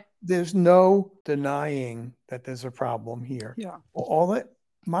 Okay. There's no denying that there's a problem here. Yeah.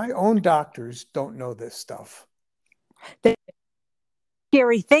 My own doctors don't know this stuff.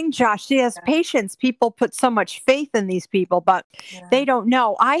 Scary thing, Josh. See, as patients, people put so much faith in these people, but they don't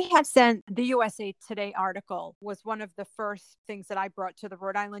know. I have sent the USA Today article was one of the first things that I brought to the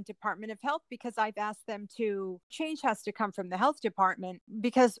Rhode Island Department of Health, because I've asked them to change has to come from the health department,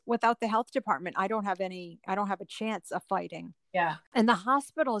 because without the health department, I don't have a chance of fighting. Yeah. And the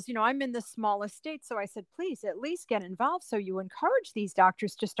hospitals, I'm in the smallest state. So I said, please at least get involved. So you encourage these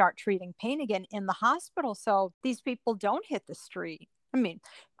doctors to start treating pain again in the hospital, so these people don't hit the street. I mean,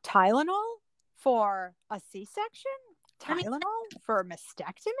 Tylenol for a C-section? Tylenol for a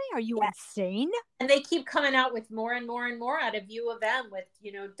mastectomy? Are you insane? And they keep coming out with more and more and more out of U of M with,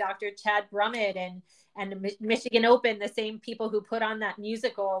 Dr. Chad Brummett and Michigan Open, the same people who put on that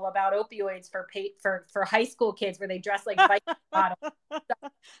musical about opioids for high school kids where they dress like bike bottles.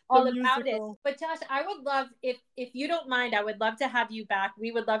 All about it. But Josh, I would love, if you don't mind, I would love to have you back.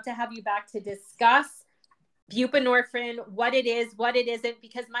 We would love to have you back to discuss buprenorphine, what it is, what it isn't,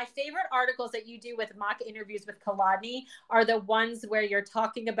 because my favorite articles that you do with mock interviews with Kolodny are the ones where you're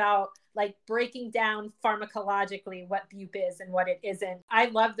talking about like breaking down pharmacologically what bup is and what it isn't. I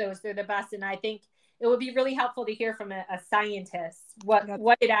love those. They're the best. And I think it would be really helpful to hear from a scientist what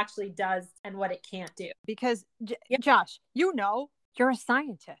it actually does and what it can't do. Because Josh, you're a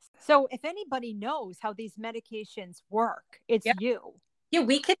scientist. So if anybody knows how these medications work, it's you. Yeah,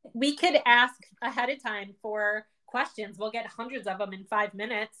 we could ask ahead of time for questions. We'll get hundreds of them in 5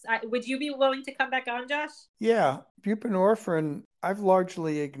 minutes. Would you be willing to come back on, Josh? Yeah, buprenorphine, I've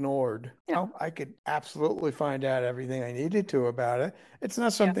largely ignored. Yeah. I could absolutely find out everything I needed to about it. It's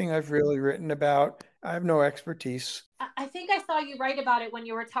not something I've really written about. I have no expertise. I think I saw you write about it when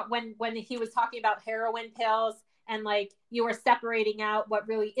you were when he was talking about heroin pills, and like you were separating out what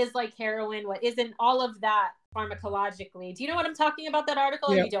really is like heroin, what isn't, all of that pharmacologically. Do you know what I'm talking about, that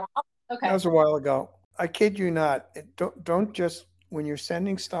article? Yeah. Or you don't? Okay. That was a while ago. I kid you not. Don't just, when you're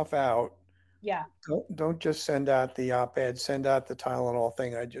sending stuff out, Yeah. Don't just send out the op-ed, send out the Tylenol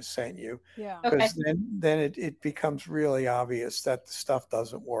thing I just sent you. Yeah. Because then it becomes really obvious that the stuff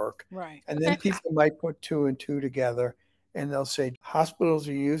doesn't work. Right. And then people might put 2 and 2 together and they'll say hospitals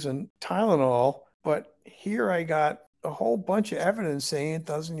are using Tylenol, but here I got a whole bunch of evidence saying it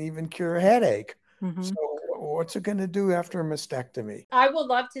doesn't even cure a headache. Mm-hmm. So what's it going to do after a mastectomy? I would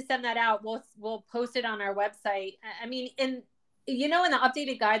love to send that out. We'll post it on our website. I mean, in the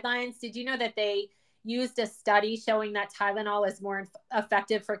updated guidelines, did you know that they used a study showing that Tylenol is more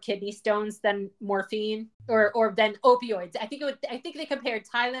effective for kidney stones than morphine or than opioids? I think they compared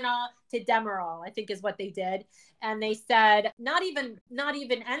Tylenol to Demerol, I think is what they did. And they said not even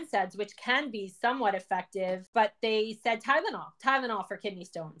NSAIDs, which can be somewhat effective, but they said Tylenol for kidney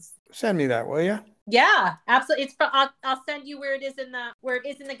stones. Send me that, will you? Yeah, absolutely. I'll send you where it is in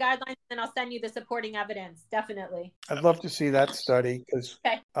the guidelines, and I'll send you the supporting evidence. Definitely. I'd love to see that study because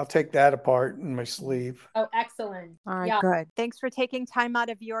Okay. I'll take that apart in my sleeve. Oh, excellent. All right, Yeah. good. Thanks for taking time out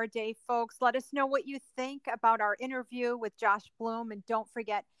of your day, folks. Let us know what you think about our interview with Josh Bloom. And don't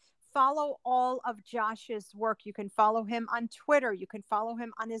forget, follow all of Josh's work. You can follow him on Twitter. You can follow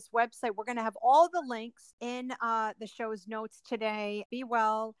him on his website. We're going to have all the links in the show's notes today. Be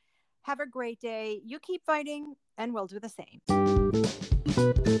well. Have a great day. You keep fighting, and we'll do the same.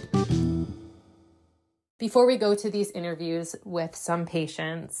 Before we go to these interviews with some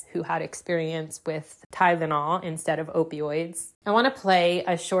patients who had experience with Tylenol instead of opioids, I want to play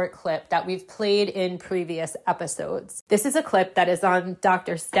a short clip that we've played in previous episodes. This is a clip that is on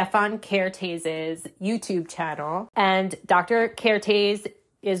Dr. Stefan Kertész's YouTube channel, and Dr. Kertész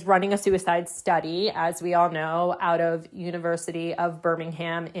is running a suicide study, as we all know, out of University of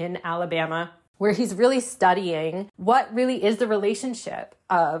Birmingham in Alabama, where he's really studying what really is the relationship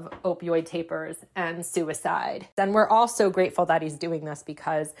of opioid tapers and suicide. And we're all so grateful that he's doing this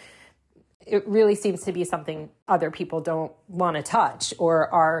because it really seems to be something other people don't want to touch or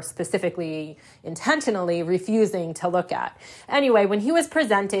are specifically intentionally refusing to look at. Anyway, when he was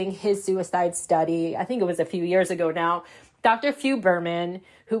presenting his suicide study, I think it was a few years ago now, Dr. Few Berman,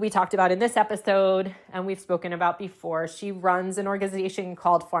 who we talked about in this episode and we've spoken about before, she runs an organization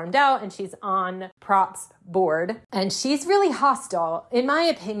called Farmed Out and she's on Prop's board. And she's really hostile. In my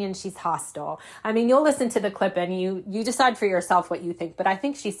opinion, she's hostile. I mean, you'll listen to the clip and you decide for yourself what you think, but I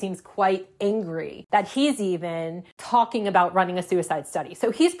think she seems quite angry that he's even talking about running a suicide study. So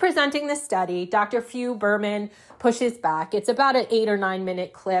he's presenting the study. Dr. Few Berman pushes back. It's about an 8 or 9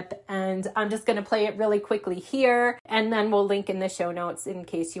 minute clip, and I'm just going to play it really quickly here, and then we'll link in the show notes in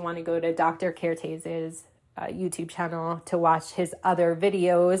case you want to go to Dr. Kertész's YouTube channel to watch his other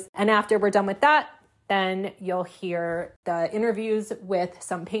videos. And after we're done with that, then you'll hear the interviews with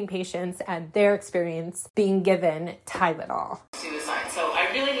some pain patients and their experience being given Tylenol. Suicide. So I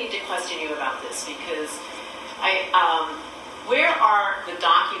really need to question you about this because where are the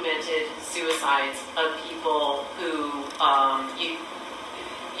documented suicides of people who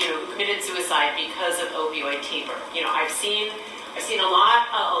who committed suicide because of opioid taper? You know, I've seen a lot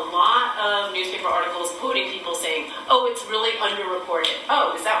of newspaper articles quoting people saying, "Oh, it's really underreported."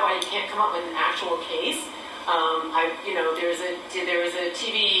 Oh, is that why you can't come up with an actual case? There was a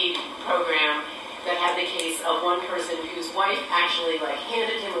TV program that had the case of one person whose wife actually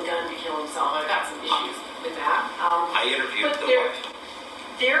handed him a gun to kill himself. I've got some issues with that. I interviewed the wife.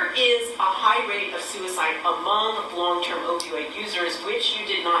 There is a high rate of suicide among long-term opioid users, which you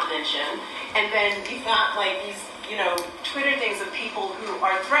did not mention. And then you've got these, Twitter things of people who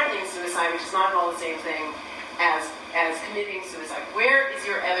are threatening suicide, which is not at all the same thing as committing suicide. Where is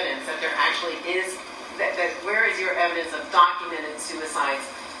your evidence that there actually is where is your evidence of documented suicides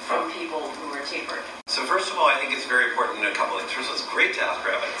from people who are tapered? So first of all, I think it's very important in a couple of things. First of all, it's great to ask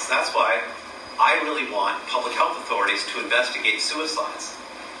for evidence. That's why I really want public health authorities to investigate suicides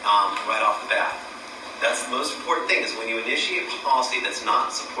right off the bat. That's the most important thing, is when you initiate policy that's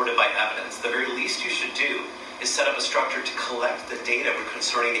not supported by evidence, the very least you should do is set up a structure to collect the data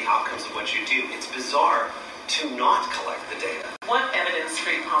concerning the outcomes of what you do. It's bizarre to not collect the data. What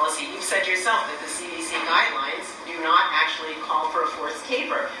evidence-free policy? You've said yourself that the CDC guidelines do not actually call for a forced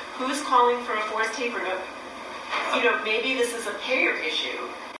taper. Who's calling for a forced taper? No, maybe this is a payer issue.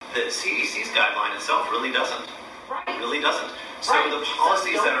 The CDC's guideline itself really doesn't. Right. It really doesn't. So right. the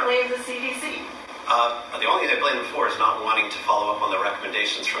policies so that are... don't blame the CDC. The only thing I blame them for is not wanting to follow up on the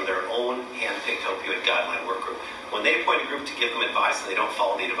recommendations from their own hand-picked opioid guideline work group. When they appoint a group to give them advice and they don't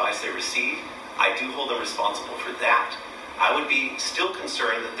follow the advice they receive, I do hold them responsible for that. I would be still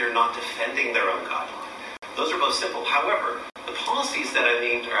concerned that they're not defending their own guideline. Those are both simple. However, the policies that I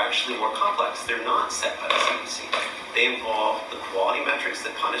named are actually more complex. They're not set by the CDC. They involve the quality metrics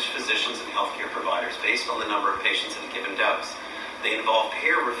that punish physicians and healthcare providers based on the number of patients at a given dose. They involve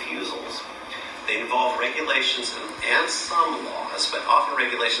payer refusals. They involve regulations and some laws, but often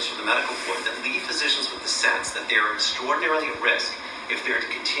regulations from the medical board that leave physicians with the sense that they are extraordinarily at risk if they're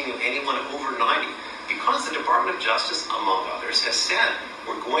to continue anyone over 90, because the Department of Justice, among others, has said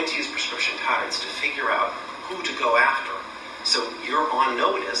we're going to use prescription patterns to figure out who to go after. So you're on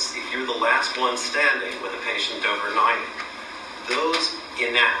notice if you're the last one standing with a patient over 90. Those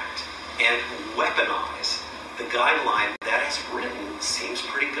enact and weaponize the guideline that is written seems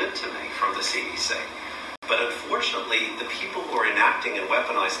pretty good to me from the CDC. But unfortunately, the people who are enacting and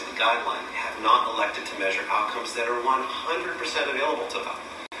weaponizing the guideline have not elected to measure outcomes that are 100% available to them.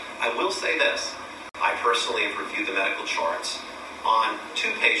 I will say this. I personally have reviewed the medical charts on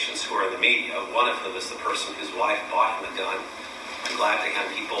 2 patients who are in the media. One of them is the person whose wife bought him a gun. I'm glad to have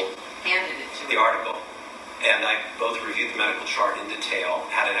people handed it to the article. And I both reviewed the medical chart in detail,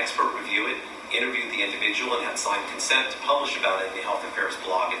 had an expert review it, interviewed the individual, and had signed consent to publish about it in the Health Affairs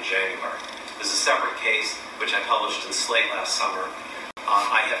blog in January. There's a separate case, which I published in Slate last summer.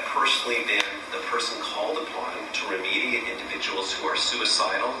 I have personally been the person called upon to remediate individuals who are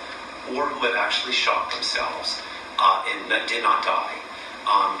suicidal or who have actually shot themselves and did not die.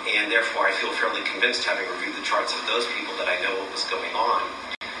 And therefore, I feel fairly convinced, having reviewed the charts of those people, that I know what was going on.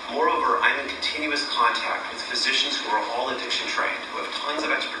 Moreover, I'm in continuous contact with physicians who are all addiction trained, who have tons of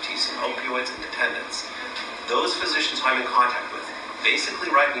expertise in opioids and dependence. Those physicians who I'm in contact with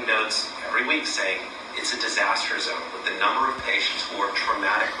basically write me notes every week saying it's a disaster zone with the number of patients who are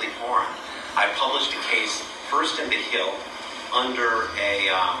traumatically harmed. I published a case first in the Hill under a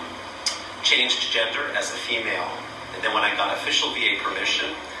changed gender as a female. And then when I got official VA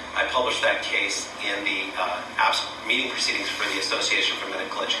permission, I published that case in the meeting proceedings for the Association for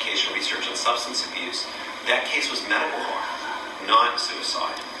Medical Education, Research, and Substance Abuse. That case was medical harm, not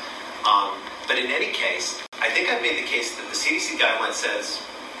suicide. But in any case, I think I've made the case that the CDC guideline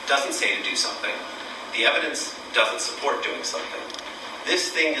doesn't say to do something. The evidence doesn't support doing something.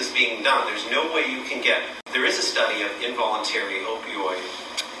 This thing is being done. There's no way you can get... There is a study of involuntary opioid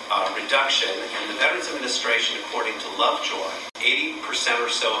reduction, and the Veterans Administration, according to Lovejoy, 80% or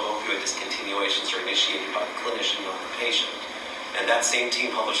so of opioid discontinuations are initiated by the clinician, not the patient. And that same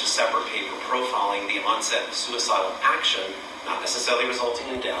team published a separate paper profiling the onset of suicidal action, not necessarily resulting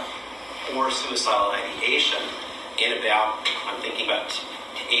in death, or suicidal ideation in about, I'm thinking about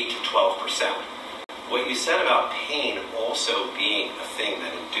 8 to 12%. What you said about pain also being a thing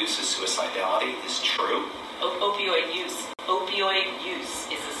that induces suicidality is true. Opioid use. Opioid use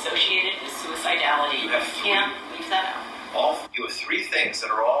is associated with suicidality. You have Can't leave that out. You have 3 things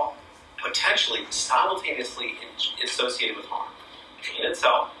that are all potentially simultaneously associated with harm. Pain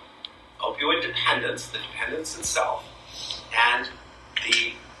itself, opioid dependence, the dependence itself, and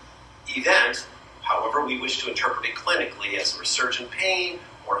the event, however we wish to interpret it clinically, as resurgent pain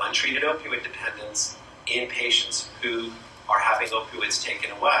or untreated opioid dependence in patients who are having opioids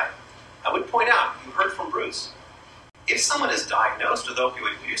taken away. I would point out, you heard from Bruce, if someone is diagnosed with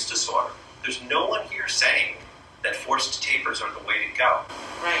opioid use disorder, there's no one here saying that forced tapers are the way to go.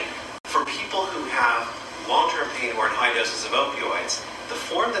 Right. For people who have long-term pain or in high doses of opioids, the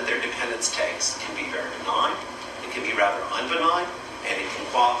form that their dependence takes can be very benign, it can be rather unbenign, and it can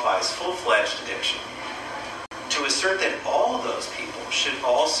qualify as full-fledged addiction. To assert that all of those people should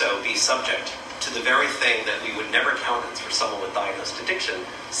also be subject to the very thing that we would never countenance for someone with diagnosed addiction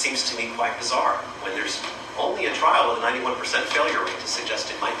seems to me quite bizarre, when there's only a trial with a 91% failure rate to suggest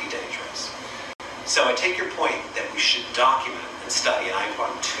it might be dangerous. So I take your point that we should document and study, and I'm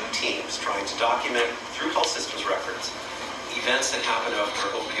on 2 teams trying to document through health systems records events that happen after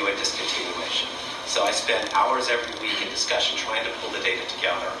opioid discontinuation. So I spend hours every week in discussion trying to pull the data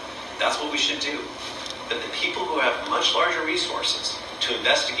together. That's what we should do. But the people who have much larger resources to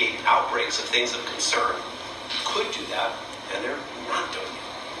investigate outbreaks of things of concern could do that, and they're not doing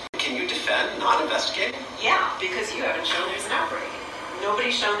it. Can you defend not investigating? Yeah, because you haven't shown there's an outbreak.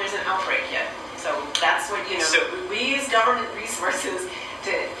 Nobody's shown there's an outbreak yet. So that's what, we use government resources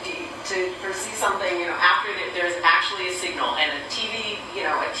to foresee something, after there's actually a signal, and a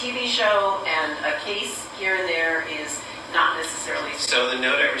TV show and a case here and there is not necessarily. So the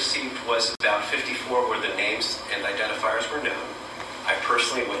note I received was about 54 where the names and identifiers were known. I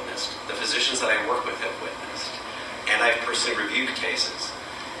personally witnessed. The physicians that I work with have witnessed. And I've personally reviewed cases.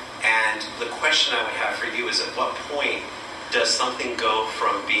 And the question I would have for you is, at what point does something go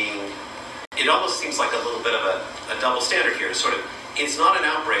from being... It almost seems like a little bit of a double standard here. It's not an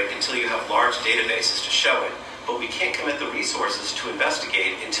outbreak until you have large databases to show it. but we can't commit the resources to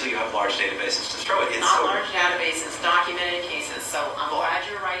investigate until you have large databases to throw it. It's not large databases, documented cases. So I'm glad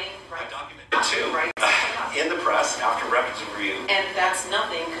you're writing. I documented too. In the press after records review. And that's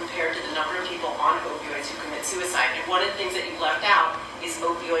nothing compared to the number of people on opioids who commit suicide. And one of the things that you left out is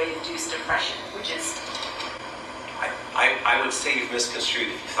opioid-induced depression, which is... I would say you've misconstrued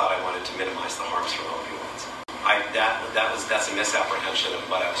if you thought I wanted to minimize the harms from opioids. That's a misapprehension of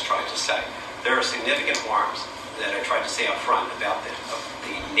what I was trying to say. There are significant harms that I tried to say up front about the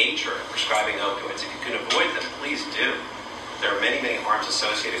nature of prescribing opioids. If you can avoid them, please do. There are many, many harms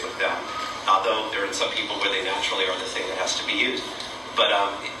associated with them, although there are some people where they naturally are the thing that has to be used. But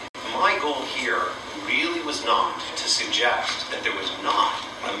my goal here really was not to suggest that there was not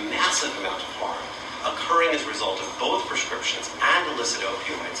a massive amount of harm occurring as a result of both prescriptions and illicit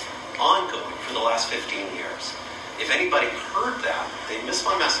opioids ongoing for the last 15 years. If anybody heard that, they missed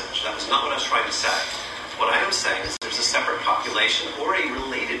my message. That was not what I was trying to say. What I am saying is there's a separate population or a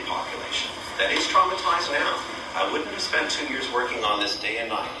related population that is traumatized now. I wouldn't have spent 2 years working on this day and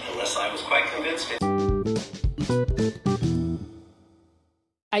night unless I was quite convinced.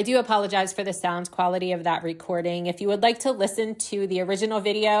 I do apologize for the sound quality of that recording. If you would like to listen to the original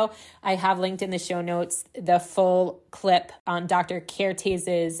video, I have linked in the show notes the full clip on Dr.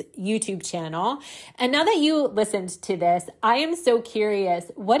 Kertész's YouTube channel. And now that you listened to this, I am so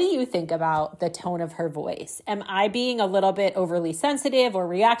curious, what do you think about the tone of her voice? Am I being a little bit overly sensitive or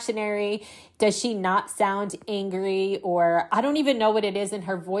reactionary? Does she not sound angry? Or I don't even know what it is in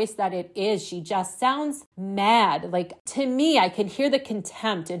her voice that it is. She just sounds mad. Like, to me, I can hear the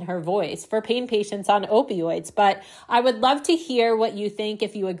contempt in her voice for pain patients on opioids. But I would love to hear what you think.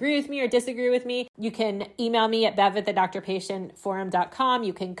 If you agree with me or disagree with me, you can email me at bev@thedoctorpatientforum.com.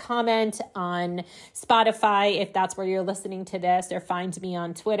 You can comment on Spotify if that's where you're listening to this, or find me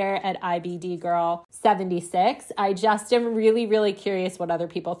on Twitter at IBDgirl76. I just am really, really curious what other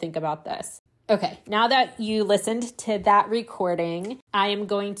people think about this. Okay, now that you listened to that recording, I am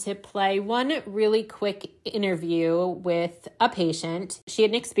going to play one really quick interview with a patient. She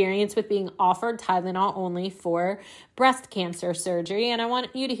had an experience with being offered Tylenol only for breast cancer surgery, and I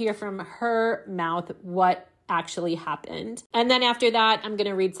want you to hear from her mouth what actually happened. And then after that, I'm going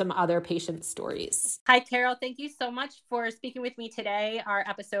to read some other patient stories. Hi, Carol. Thank you so much for speaking with me today. Our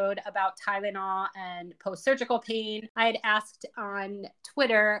episode about Tylenol and post-surgical pain. I had asked on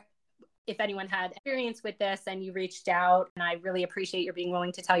Twitter if anyone had experience with this, and you reached out, and I really appreciate your being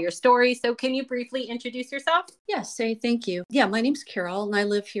willing to tell your story. So can you briefly introduce yourself? Yes, thank you. Yeah, my name's Carol, and I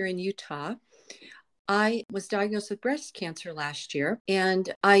live here in Utah. I was diagnosed with breast cancer last year,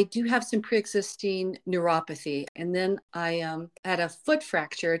 and I do have some pre-existing neuropathy. And then I had a foot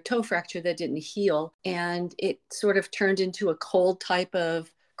fracture, a toe fracture that didn't heal, and it sort of turned into a cold type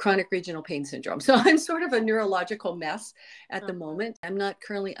of chronic regional pain syndrome. So I'm sort of a neurological mess at the moment. I'm not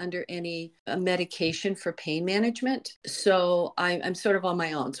currently under any medication for pain management. So I'm sort of on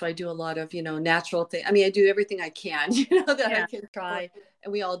my own. So I do a lot of, natural things. I mean, I do everything I can, that I can try.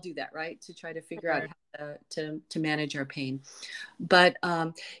 And we all do that, right? To try to figure out how to manage our pain. But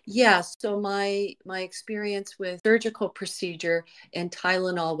so my experience with surgical procedure and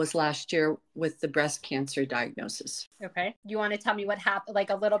Tylenol was last year with the breast cancer diagnosis. Okay. You want to tell me what happened,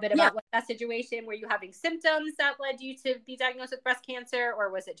 like a little bit about what that situation? Were you having symptoms that led you to be diagnosed with breast cancer,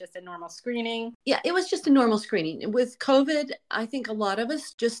 or was it just a normal screening? Yeah, it was just a normal screening. With COVID, I think a lot of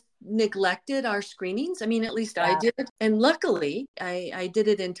us just neglected our screenings. I mean, at least I did. And luckily, I did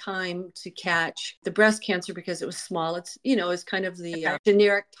it in time to catch the breast cancer because it was small. It's, it's kind of the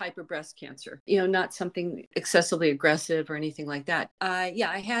generic type of breast cancer, not something excessively aggressive or anything like that.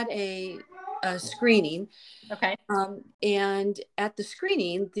 I had a screening. Okay. And at the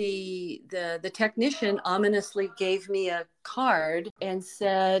screening, the technician ominously gave me a card and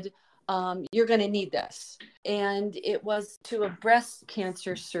said, you're going to need this. And it was to a breast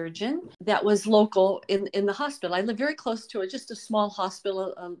cancer surgeon that was local in the hospital. I live very close to just a small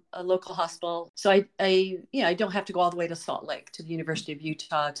hospital, a local hospital. So I don't have to go all the way to Salt Lake, to the University of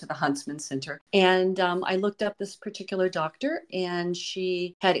Utah, to the Huntsman Center. And I looked up this particular doctor, and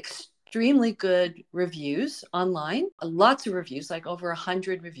she had extremely good reviews online, lots of reviews, like over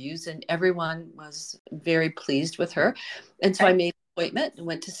 100 reviews, and everyone was very pleased with her. And so I made appointment and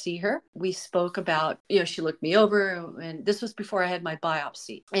went to see her. We spoke about, she looked me over, and this was before I had my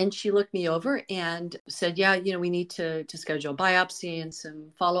biopsy. And she looked me over and said, we need to schedule a biopsy and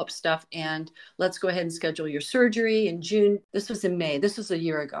some follow-up stuff. And let's go ahead and schedule your surgery in June. This was in May. This was a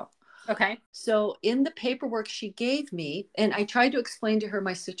year ago. Okay. So in the paperwork she gave me, and I tried to explain to her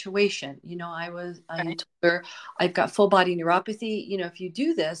my situation. I told her I've got full body neuropathy. If you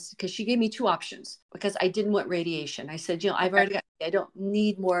do this, because she gave me two options, because I didn't want radiation. I said, I don't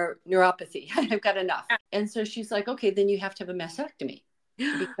need more neuropathy. I've got enough. And so she's like, okay, then you have to have a mastectomy.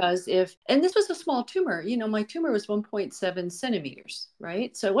 Because and this was a small tumor, my tumor was 1.7 centimeters,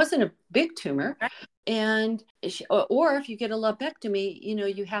 right? So it wasn't a big tumor. And or if you get a lumpectomy,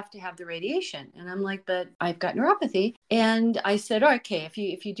 you have to have the radiation. And I'm like, but I've got neuropathy. And I said, okay,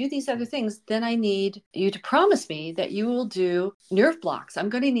 if you do these other things, then I need you to promise me that you will do nerve blocks. I'm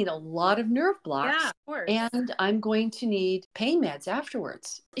going to need a lot of nerve blocks. Yeah, of course. And I'm going to need pain meds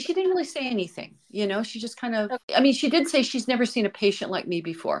afterwards. She didn't really say anything, she just kind of, she did say she's never seen a patient like me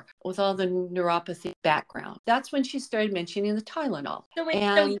before with all the neuropathy background. That's when she started mentioning the Tylenol. So wait,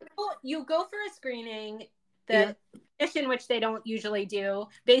 so you go for a screening. The condition, which they don't usually do,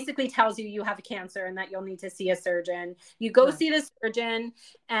 basically tells you have a cancer and that you'll need to see a surgeon. You go see the surgeon,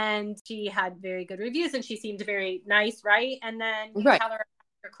 and she had very good reviews and she seemed very nice, right? And then you tell her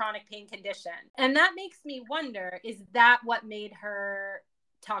your chronic pain condition. And that makes me wonder, is that what made her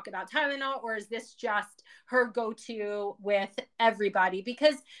talk about Tylenol, or is this just her go-to with everybody?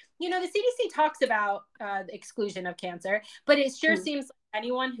 Because, the CDC talks about the exclusion of cancer, but it sure seems like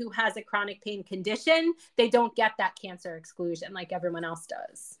anyone who has a chronic pain condition, they don't get that cancer exclusion like everyone else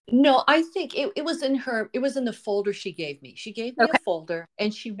does. No, I think it was in the folder she gave me. She gave me a folder,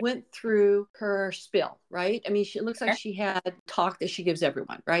 and she went through her spill, right? It looks like she had talk that she gives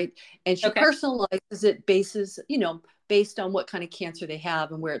everyone, right? And she personalizes it based on what kind of cancer they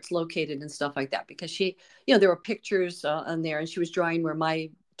have and where it's located and stuff like that. Because there were pictures on there, and she was drawing where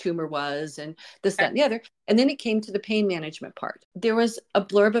my tumor was and this, that, and the other. And then it came to the pain management part. There was a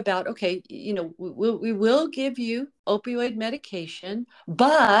blurb about, okay, we will give you opioid medication,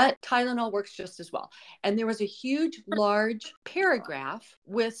 but Tylenol works just as well. And there was a huge, large paragraph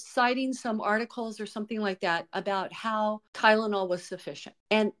with citing some articles or something like that about how Tylenol was sufficient.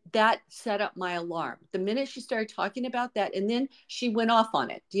 And that set up my alarm. The minute she started talking about that, and then she went off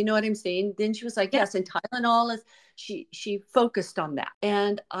on it. Do you know what I'm saying? Then she was like, yes, and Tylenol is, she focused on that.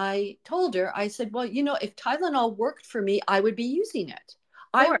 And I told her, I said, well, if Tylenol worked for me, I would be using it.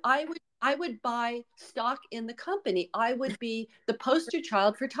 I would buy stock in the company. I would be the poster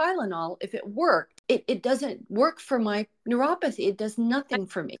child for Tylenol if it worked. It doesn't work for my neuropathy. It does nothing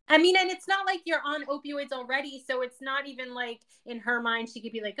for me. And it's not like you're on opioids already. So it's not even like in her mind, she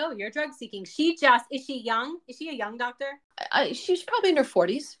could be like, oh, you're drug seeking. Is she young? Is she a young doctor? She's probably in her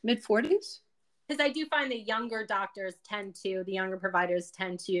 40s, mid 40s. Because I do find the younger providers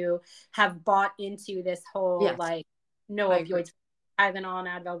tend to have bought into this whole no opioids. Tylenol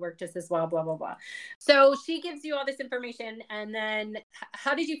and Advil work just as well, blah, blah, blah. So she gives you all this information. And then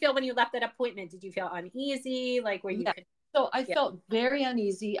how did you feel when you left that appointment? Did you feel uneasy? Like where you could... So I felt very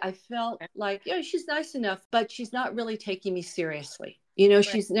uneasy. I felt like, she's nice enough, but she's not really taking me seriously.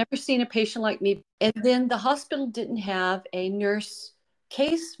 She's never seen a patient like me. And then the hospital didn't have a nurse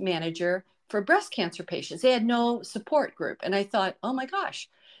case manager for breast cancer patients. They had no support group. And I thought, oh my gosh,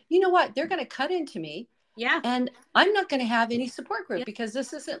 you know what? They're going to cut into me. Yeah. And I'm not going to have any support group because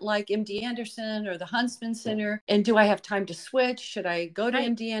this isn't like MD Anderson or the Huntsman Center. And do I have time to switch? Should I go to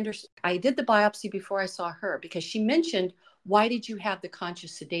MD Anderson? I did the biopsy before I saw her because she mentioned, why did you have the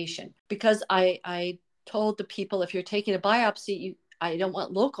conscious sedation? Because I told the people, if you're taking a biopsy, I don't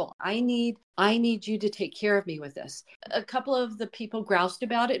want local. I need you to take care of me with this. A couple of the people groused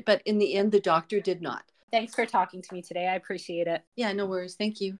about it, but in the end, the doctor did not. Thanks for talking to me today. I appreciate it. Yeah, no worries.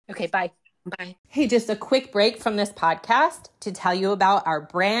 Thank you. Okay, bye. Bye. Hey, just a quick break from this podcast to tell you about our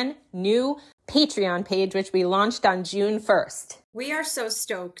brand new Patreon page, which we launched on June 1st. We are so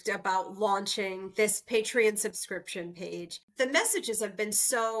stoked about launching this Patreon subscription page. The messages have been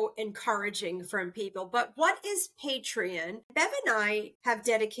so encouraging from people, but what is Patreon? Bev and I have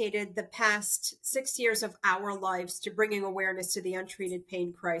dedicated the past 6 years of our lives to bringing awareness to the untreated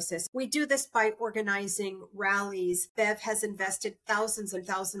pain crisis. We do this by organizing rallies. Bev has invested thousands and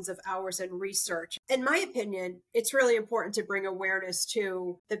thousands of hours in research. In my opinion, it's really important to bring awareness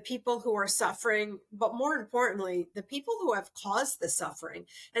to the people who are suffering, but more importantly, the people who have caused the suffering.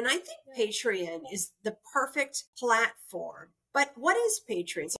 And I think Patreon is the perfect platform. But what is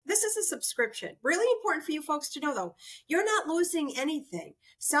Patreon? This is a subscription. Really important for you folks to know, though. You're not losing anything.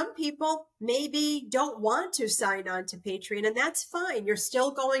 Some people maybe don't want to sign on to Patreon, and that's fine. You're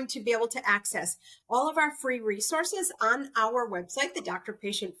still going to be able to access all of our free resources on our website,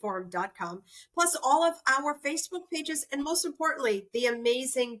 thedoctorpatientforum.com, plus all of our Facebook pages, and most importantly, the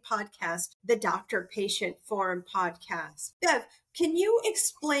amazing podcast, the Doctor Patient Forum podcast. Bev, Can you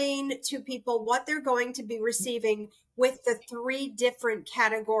explain to people what they're going to be receiving with the 3 different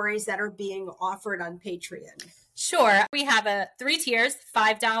categories that are being offered on Patreon? Sure. We have 3 tiers,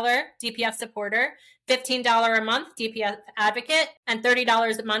 $5 DPF supporter, $15 a month DPF advocate, and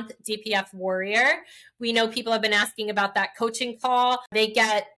 $30 a month DPF warrior. We know people have been asking about that coaching call. They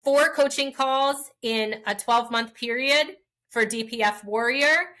get 4 coaching calls in a 12-month period for DPF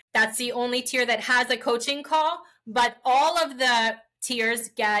warrior. That's the only tier that has a coaching call, but all of the tiers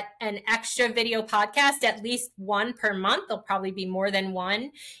get an extra video podcast, at least 1 per month. There'll probably be more than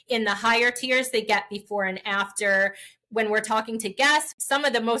 1. In the higher tiers, they get before and after. When we're talking to guests, some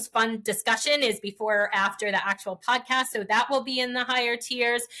of the most fun discussion is before or after the actual podcast. So that will be in the higher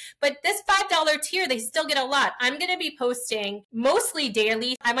tiers. But this $5 tier, they still get a lot. I'm going to be posting mostly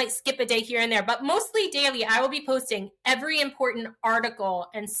daily. I might skip a day here and there, but mostly daily. I will be posting every important article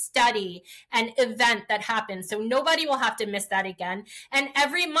and study and event that happens. So nobody will have to miss that again. And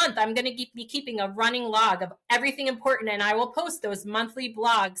every month, I'm going to be keeping a running log of everything important. And I will post those monthly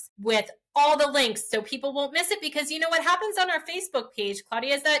blogs with all the links so people won't miss it, because you know what happens on our Facebook page,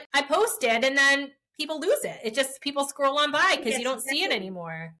 Claudia, is that I post it and then people lose it. It just, people scroll on by because you don't see it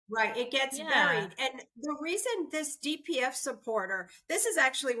anymore. Right. It gets buried. And the reason this DPF supporter, this is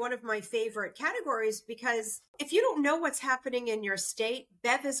actually one of my favorite categories, because if you don't know what's happening in your state,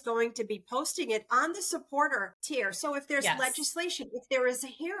 Bev is going to be posting it on the supporter tier. So if there's legislation, if there is a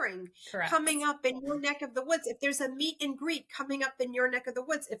hearing coming up in your neck of the woods, if there's a meet and greet coming up in your neck of the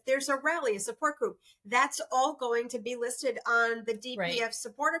woods, if there's a rally, a support group, that's all going to be listed on the DPF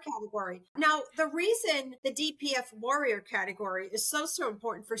supporter category. Now, the reason the DPF warrior category is so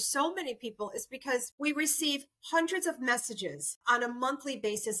important for so many people is because we receive hundreds of messages on a monthly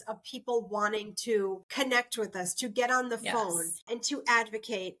basis of people wanting to connect with us, to get on the phone and to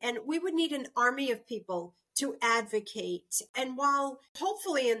advocate. And we would need an army of people to advocate. And while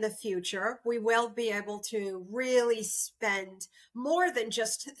hopefully in the future, we will be able to really spend more than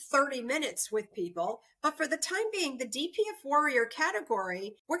just 30 minutes with people, but for the time being, the DPF warrior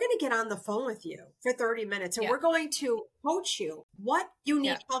category, we're going to get on the phone with you for 30 minutes and we're going to coach you what you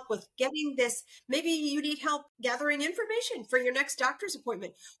need help with getting this. Maybe you need help gathering information for your next doctor's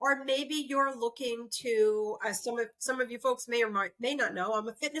appointment, or maybe you're looking to, some of you folks may or may not know, I'm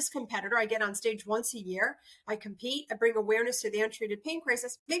a fitness competitor. I get on stage once a year. I compete. I bring awareness to the untreated pain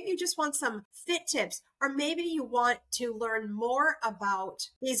crisis. Maybe you just want some fit tips, or maybe you want to learn more about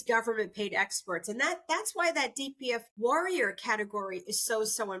these government paid experts. And that's why that DPF warrior category is so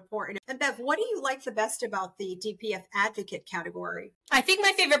important. And Bev, what do you like the best about the DPF advocate category? I think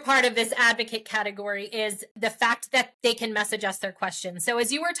my favorite part of this advocate category is the fact that they can message us their questions. So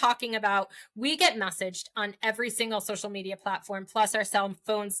as you were talking about, we get messaged on every single social media platform, plus our cell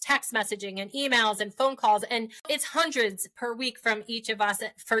phones, text messaging and emails and phone calls. And it's hundreds per week from each of us,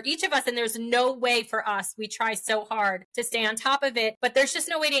 for each of us. And there's no way for us. We try so hard to stay on top of it, but there's just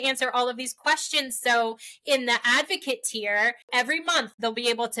no way to answer all of these questions. So in the advocate tier, every month, they'll be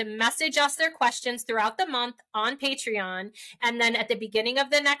able to message us their questions throughout the month on Patreon. And then at the beginning of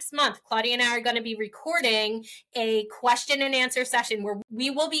the next month, Claudia and I are going to be recording a question and answer session where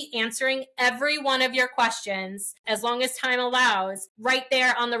we will be answering every one of your questions as long as time allows right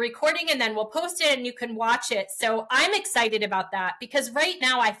there on the recording. And then we'll post it and you can watch it. So I'm excited about that because right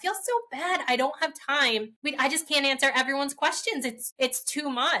now I feel so bad. I don't have time. I just can't answer everyone's questions. It's too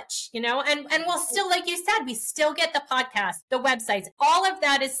much, you know, and we'll still, like you said, we still get the podcast, the websites, all of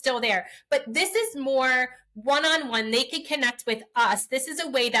that is still there. But this is more one-on-one. They could connect with us. This is a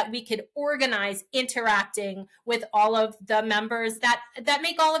way that we could organize interacting with all of the members that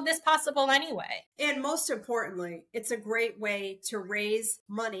make all of this possible anyway. And most importantly, it's a great way to raise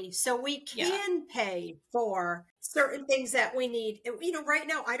money so we can pay for certain things that we need. You know, right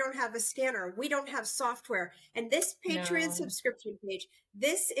now I don't have a scanner. We don't have software. And this Patreon subscription page,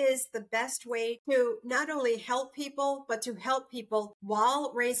 this is the best way to not only help people, but to help people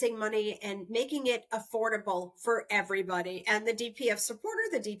while raising money and making it affordable for everybody. And the DPF supporter,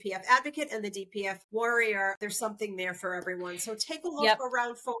 the DPF advocate, and the DPF warrior, there's something there for everyone. So take a look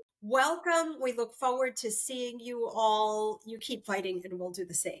around, folks. Welcome. We look forward to seeing you all. You keep fighting and we'll do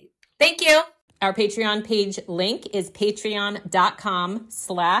the same. Thank you. Our Patreon page link is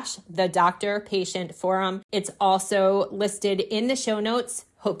patreon.com/the Doctor Patient Forum. It's also listed in the show notes.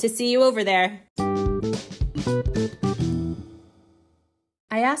 Hope to see you over there.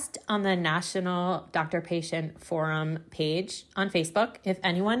 I asked on the National Doctor Patient Forum page on Facebook if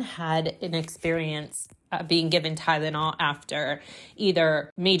anyone had an experience being given Tylenol after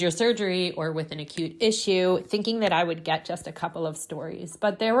either major surgery or with an acute issue, thinking that I would get just a couple of stories.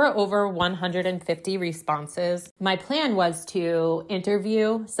 But there were over 150 responses. My plan was to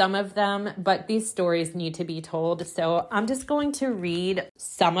interview some of them, but these stories need to be told. So I'm just going to read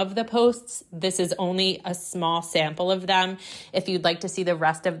some of the posts. This is only a small sample of them. If you'd like to see the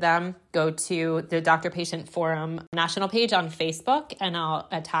rest of them, go to the Doctor Patient Forum national page on Facebook, and I'll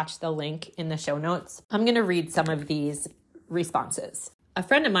attach the link in the show notes. I'm going to read some of these responses. A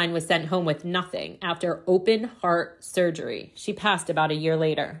friend of mine was sent home with nothing after open heart surgery. She passed about a year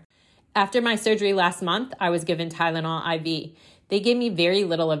later. After my surgery last month, I was given Tylenol IV. They gave me very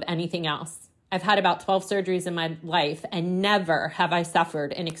little of anything else. I've had about 12 surgeries in my life, and never have I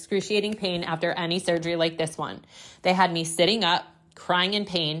suffered in excruciating pain after any surgery like this one. They had me sitting up, crying in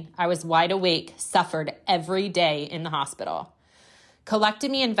pain. I was wide awake, suffered every day in the hospital.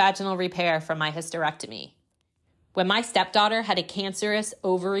 Colectomy and vaginal repair from my hysterectomy. When my stepdaughter had a cancerous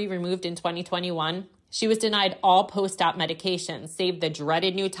ovary removed in 2021, she was denied all post-op medications, save the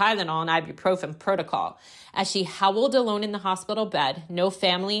dreaded new Tylenol and ibuprofen protocol. As she howled alone in the hospital bed, no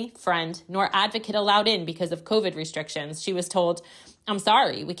family, friend, nor advocate allowed in because of COVID restrictions, she was told, "I'm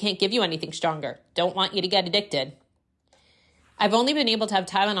sorry, we can't give you anything stronger. Don't want you to get addicted." I've only been able to have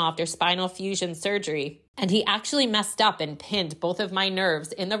Tylenol after spinal fusion surgery, and he actually messed up and pinned both of my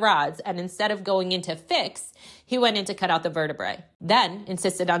nerves in the rods, and instead of going into fix, he went in to cut out the vertebrae. Then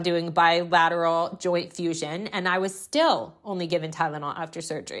insisted on doing bilateral joint fusion, and I was still only given Tylenol after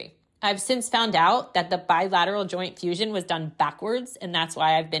surgery. I've since found out that the bilateral joint fusion was done backwards, and that's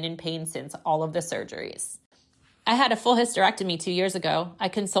why I've been in pain since all of the surgeries. I had a full hysterectomy 2 years ago. I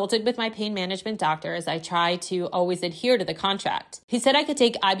consulted with my pain management doctor as I try to always adhere to the contract. He said I could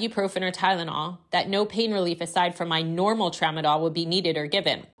take ibuprofen or Tylenol, that no pain relief aside from my normal tramadol would be needed or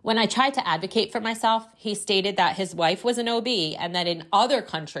given. When I tried to advocate for myself, he stated that his wife was an OB and that in other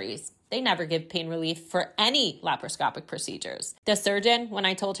countries, they never give pain relief for any laparoscopic procedures. The surgeon, when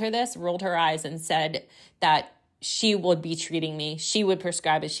I told her this, rolled her eyes and said that she would be treating me. She would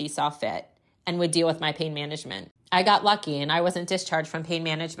prescribe as she saw fit and would deal with my pain management. I got lucky and I wasn't discharged from pain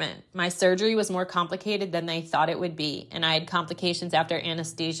management. My surgery was more complicated than they thought it would be, and I had complications after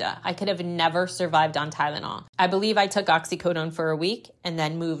anesthesia. I could have never survived on Tylenol. I believe I took oxycodone for a week and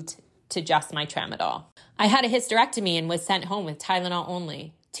then moved to just my tramadol. I had a hysterectomy and was sent home with Tylenol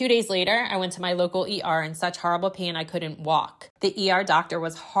only. 2 days later, I went to my local ER in such horrible pain I couldn't walk. The ER doctor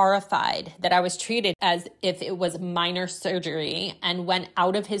was horrified that I was treated as if it was minor surgery and went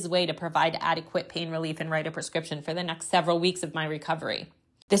out of his way to provide adequate pain relief and write a prescription for the next several weeks of my recovery.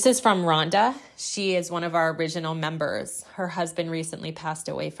 This is from Rhonda. She is one of our original members. Her husband recently passed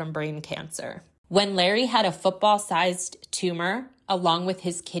away from brain cancer. When Larry had a football-sized tumor along with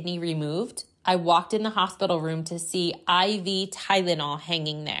his kidney removed, I walked in the hospital room to see IV Tylenol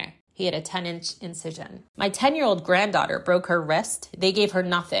hanging there. He had a 10-inch incision. My 10-year-old granddaughter broke her wrist. They gave her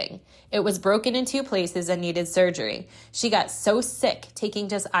nothing. It was broken in 2 places and needed surgery. She got so sick taking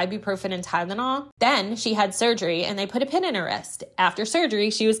just ibuprofen and Tylenol. Then she had surgery and they put a pin in her wrist. After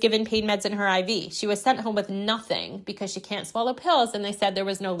surgery, she was given pain meds in her IV. She was sent home with nothing because she can't swallow pills, and they said there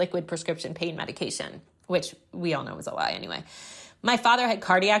was no liquid prescription pain medication, which we all know was a lie anyway. My father had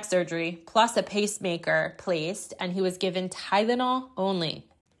cardiac surgery plus a pacemaker placed, and he was given Tylenol only.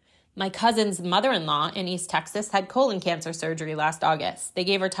 My cousin's mother-in-law in East Texas had colon cancer surgery last August. They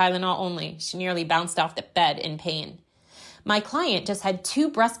gave her Tylenol only. She nearly bounced off the bed in pain. My client just had 2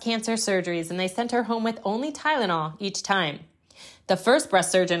 breast cancer surgeries, and they sent her home with only Tylenol each time. The first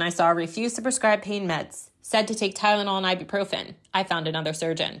breast surgeon I saw refused to prescribe pain meds, said to take Tylenol and ibuprofen. I found another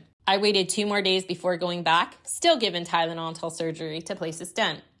surgeon. I waited 2 more days before going back, still given Tylenol until surgery to place a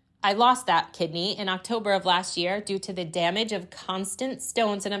stent. I lost that kidney in October of last year due to the damage of constant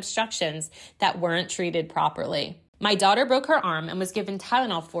stones and obstructions that weren't treated properly. My daughter broke her arm and was given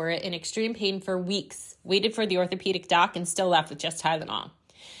Tylenol for it in extreme pain for weeks, waited for the orthopedic doc, and still left with just Tylenol.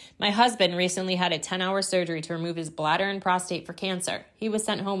 My husband recently had a 10-hour surgery to remove his bladder and prostate for cancer. He was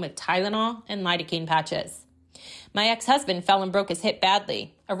sent home with Tylenol and lidocaine patches. My ex-husband fell and broke his hip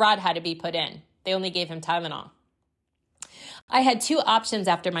badly. A rod had to be put in. They only gave him Tylenol. I had 2 options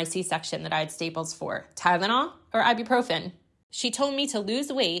after my C-section that I had staples for, Tylenol or ibuprofen. She told me to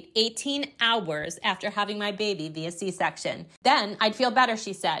lose weight 18 hours after having my baby via C-section. Then I'd feel better,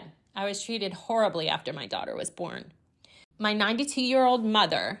 she said. I was treated horribly after my daughter was born. My 92-year-old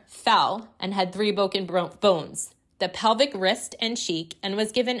mother fell and had 3 broken bones, the pelvic wrist and cheek, and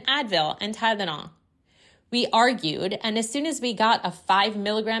was given Advil and Tylenol. We argued, and as soon as we got a 5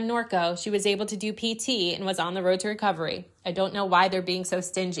 milligram Norco, she was able to do PT and was on the road to recovery. I don't know why they're being so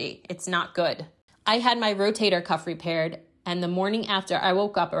stingy. It's not good. I had my rotator cuff repaired, and the morning after, I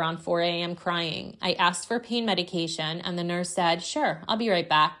woke up around 4 a.m. crying. I asked for pain medication, and the nurse said, "Sure, I'll be right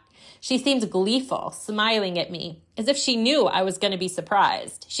back." She seemed gleeful, smiling at me, as if she knew I was going to be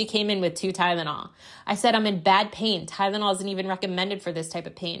surprised. She came in with 2 Tylenol. I said, "I'm in bad pain. Tylenol isn't even recommended for this type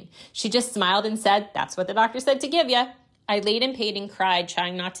of pain." She just smiled and said, "That's what the doctor said to give you." I laid in pain and cried,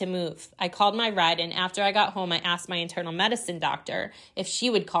 trying not to move. I called my ride, and after I got home, I asked my internal medicine doctor if she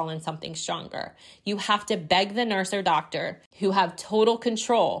would call in something stronger. You have to beg the nurse or doctor who have total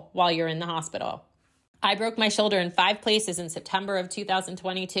control while you're in the hospital. I broke my shoulder in 5 places in September of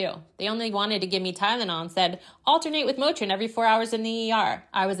 2022. They only wanted to give me Tylenol and said, alternate with Motrin every 4 hours in the ER.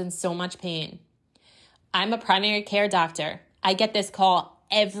 I was in so much pain. I'm a primary care doctor. I get this call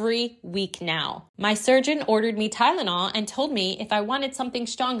every week now. My surgeon ordered me Tylenol and told me if I wanted something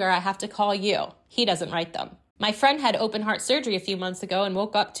stronger, I have to call you. He doesn't write them. My friend had open heart surgery a few months ago and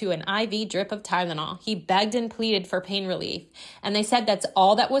woke up to an IV drip of Tylenol. He begged and pleaded for pain relief, and they said that's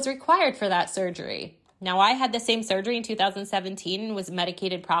all that was required for that surgery. Now, I had the same surgery in 2017 and was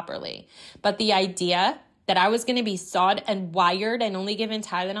medicated properly. But the idea that I was going to be sawed and wired and only given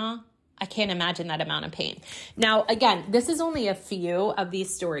Tylenol, I can't imagine that amount of pain. Now, again, this is only a few of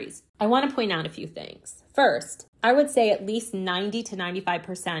these stories. I want to point out a few things. First, I would say at least 90 to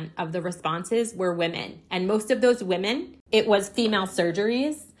 95% of the responses were women. And most of those women, it was female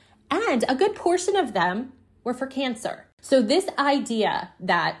surgeries. And a good portion of them were for cancer. So this idea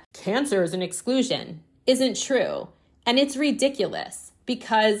that cancer is an exclusion isn't true. And it's ridiculous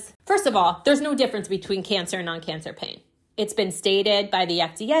because, first of all, there's no difference between cancer and non-cancer pain. It's been stated by the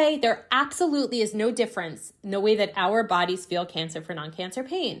FDA, there absolutely is no difference in the way that our bodies feel cancer for non-cancer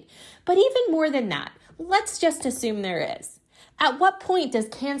pain. But even more than that, let's just assume there is. At what point does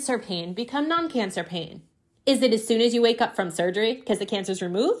cancer pain become non-cancer pain? Is it as soon as you wake up from surgery because the cancer's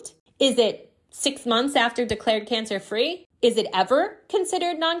removed? Is it 6 months after declared cancer-free? Is it ever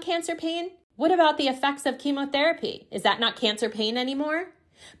considered non-cancer pain? What about the effects of chemotherapy? Is that not cancer pain anymore?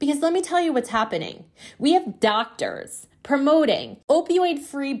 Because let me tell you what's happening. We have doctors promoting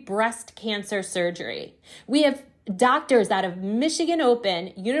opioid-free breast cancer surgery. We have doctors out of Michigan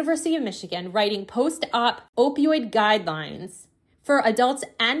Open, University of Michigan, writing post-op opioid guidelines for adults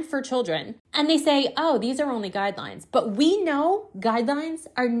and for children. And they say, oh, these are only guidelines. But we know guidelines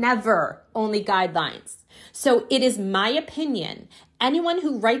are never only guidelines. So it is my opinion, anyone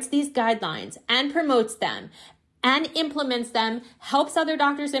who writes these guidelines and promotes them and implements them, helps other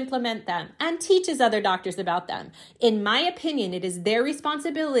doctors implement them, and teaches other doctors about them. In my opinion, it is their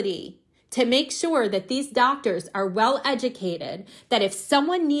responsibility to make sure that these doctors are well educated, that if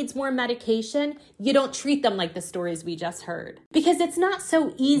someone needs more medication, you don't treat them like the stories we just heard. Because it's not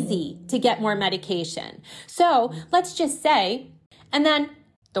so easy to get more medication. So let's just say, and then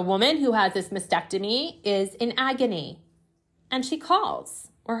the woman who has this mastectomy is in agony, and she calls,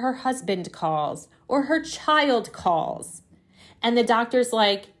 or her husband calls, or her child calls. And the doctor's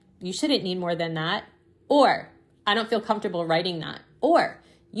like, you shouldn't need more than that. Or, I don't feel comfortable writing that. Or,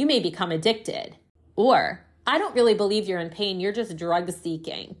 you may become addicted. Or, I don't really believe you're in pain. You're just drug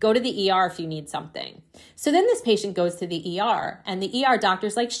seeking. Go to the ER if you need something. So then this patient goes to the ER and the ER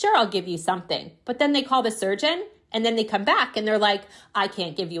doctor's like, sure, I'll give you something. But then they call the surgeon and then they come back and they're like, I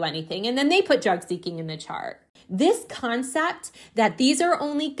can't give you anything. And then they put drug seeking in the chart. This concept that these are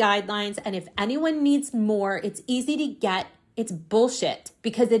only guidelines and if anyone needs more, it's easy to get, it's bullshit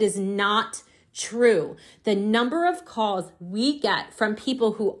because it is not true. The number of calls we get from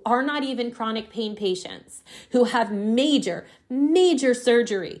people who are not even chronic pain patients, who have major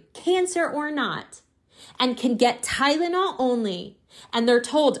surgery, cancer or not, and can get Tylenol only. And they're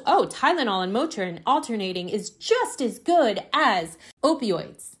told, oh, Tylenol and Motrin alternating is just as good as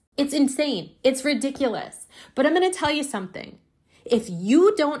opioids. It's insane. It's ridiculous. But I'm going to tell you something. If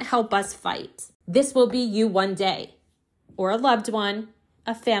you don't help us fight, this will be you one day, or a loved one,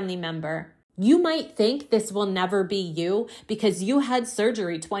 a family member. You might think this will never be you because you had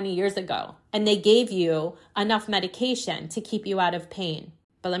surgery 20 years ago and they gave you enough medication to keep you out of pain.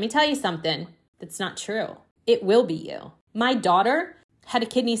 But let me tell you something. That's not true. It will be you. My daughter had a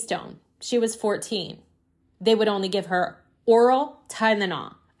kidney stone. She was 14. They would only give her oral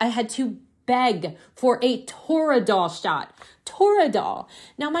Tylenol. I had to beg for a Toradol shot. Toradol.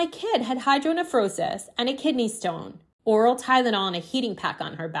 Now my kid had hydronephrosis and a kidney stone. Oral Tylenol and a heating pack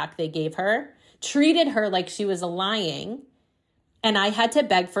on her back they gave her. Treated her like she was lying. And I had to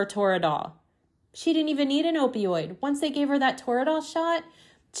beg for Toradol. She didn't even need an opioid. Once they gave her that Toradol shot,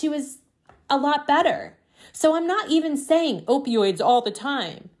 she was a lot better. So I'm not even saying opioids all the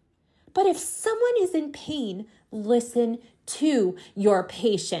time. But if someone is in pain, listen to your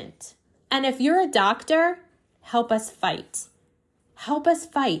patient. And if you're a doctor, help us fight. Help us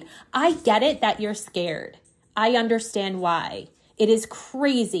fight. I get it that you're scared. I understand why. It is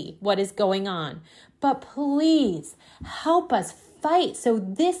crazy what is going on. But please help us fight so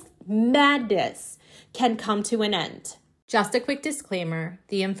this madness can come to an end. Just a quick disclaimer,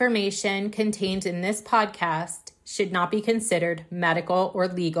 the information contained in this podcast should not be considered medical or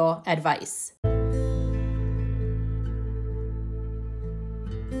legal advice.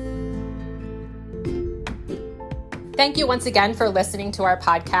 Thank you once again for listening to our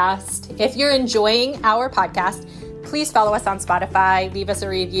podcast. If you're enjoying our podcast, please follow us on Spotify, leave us a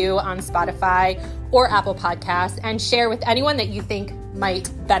review on Spotify or Apple Podcasts, and share with anyone that you think might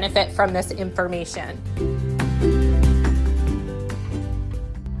benefit from this information.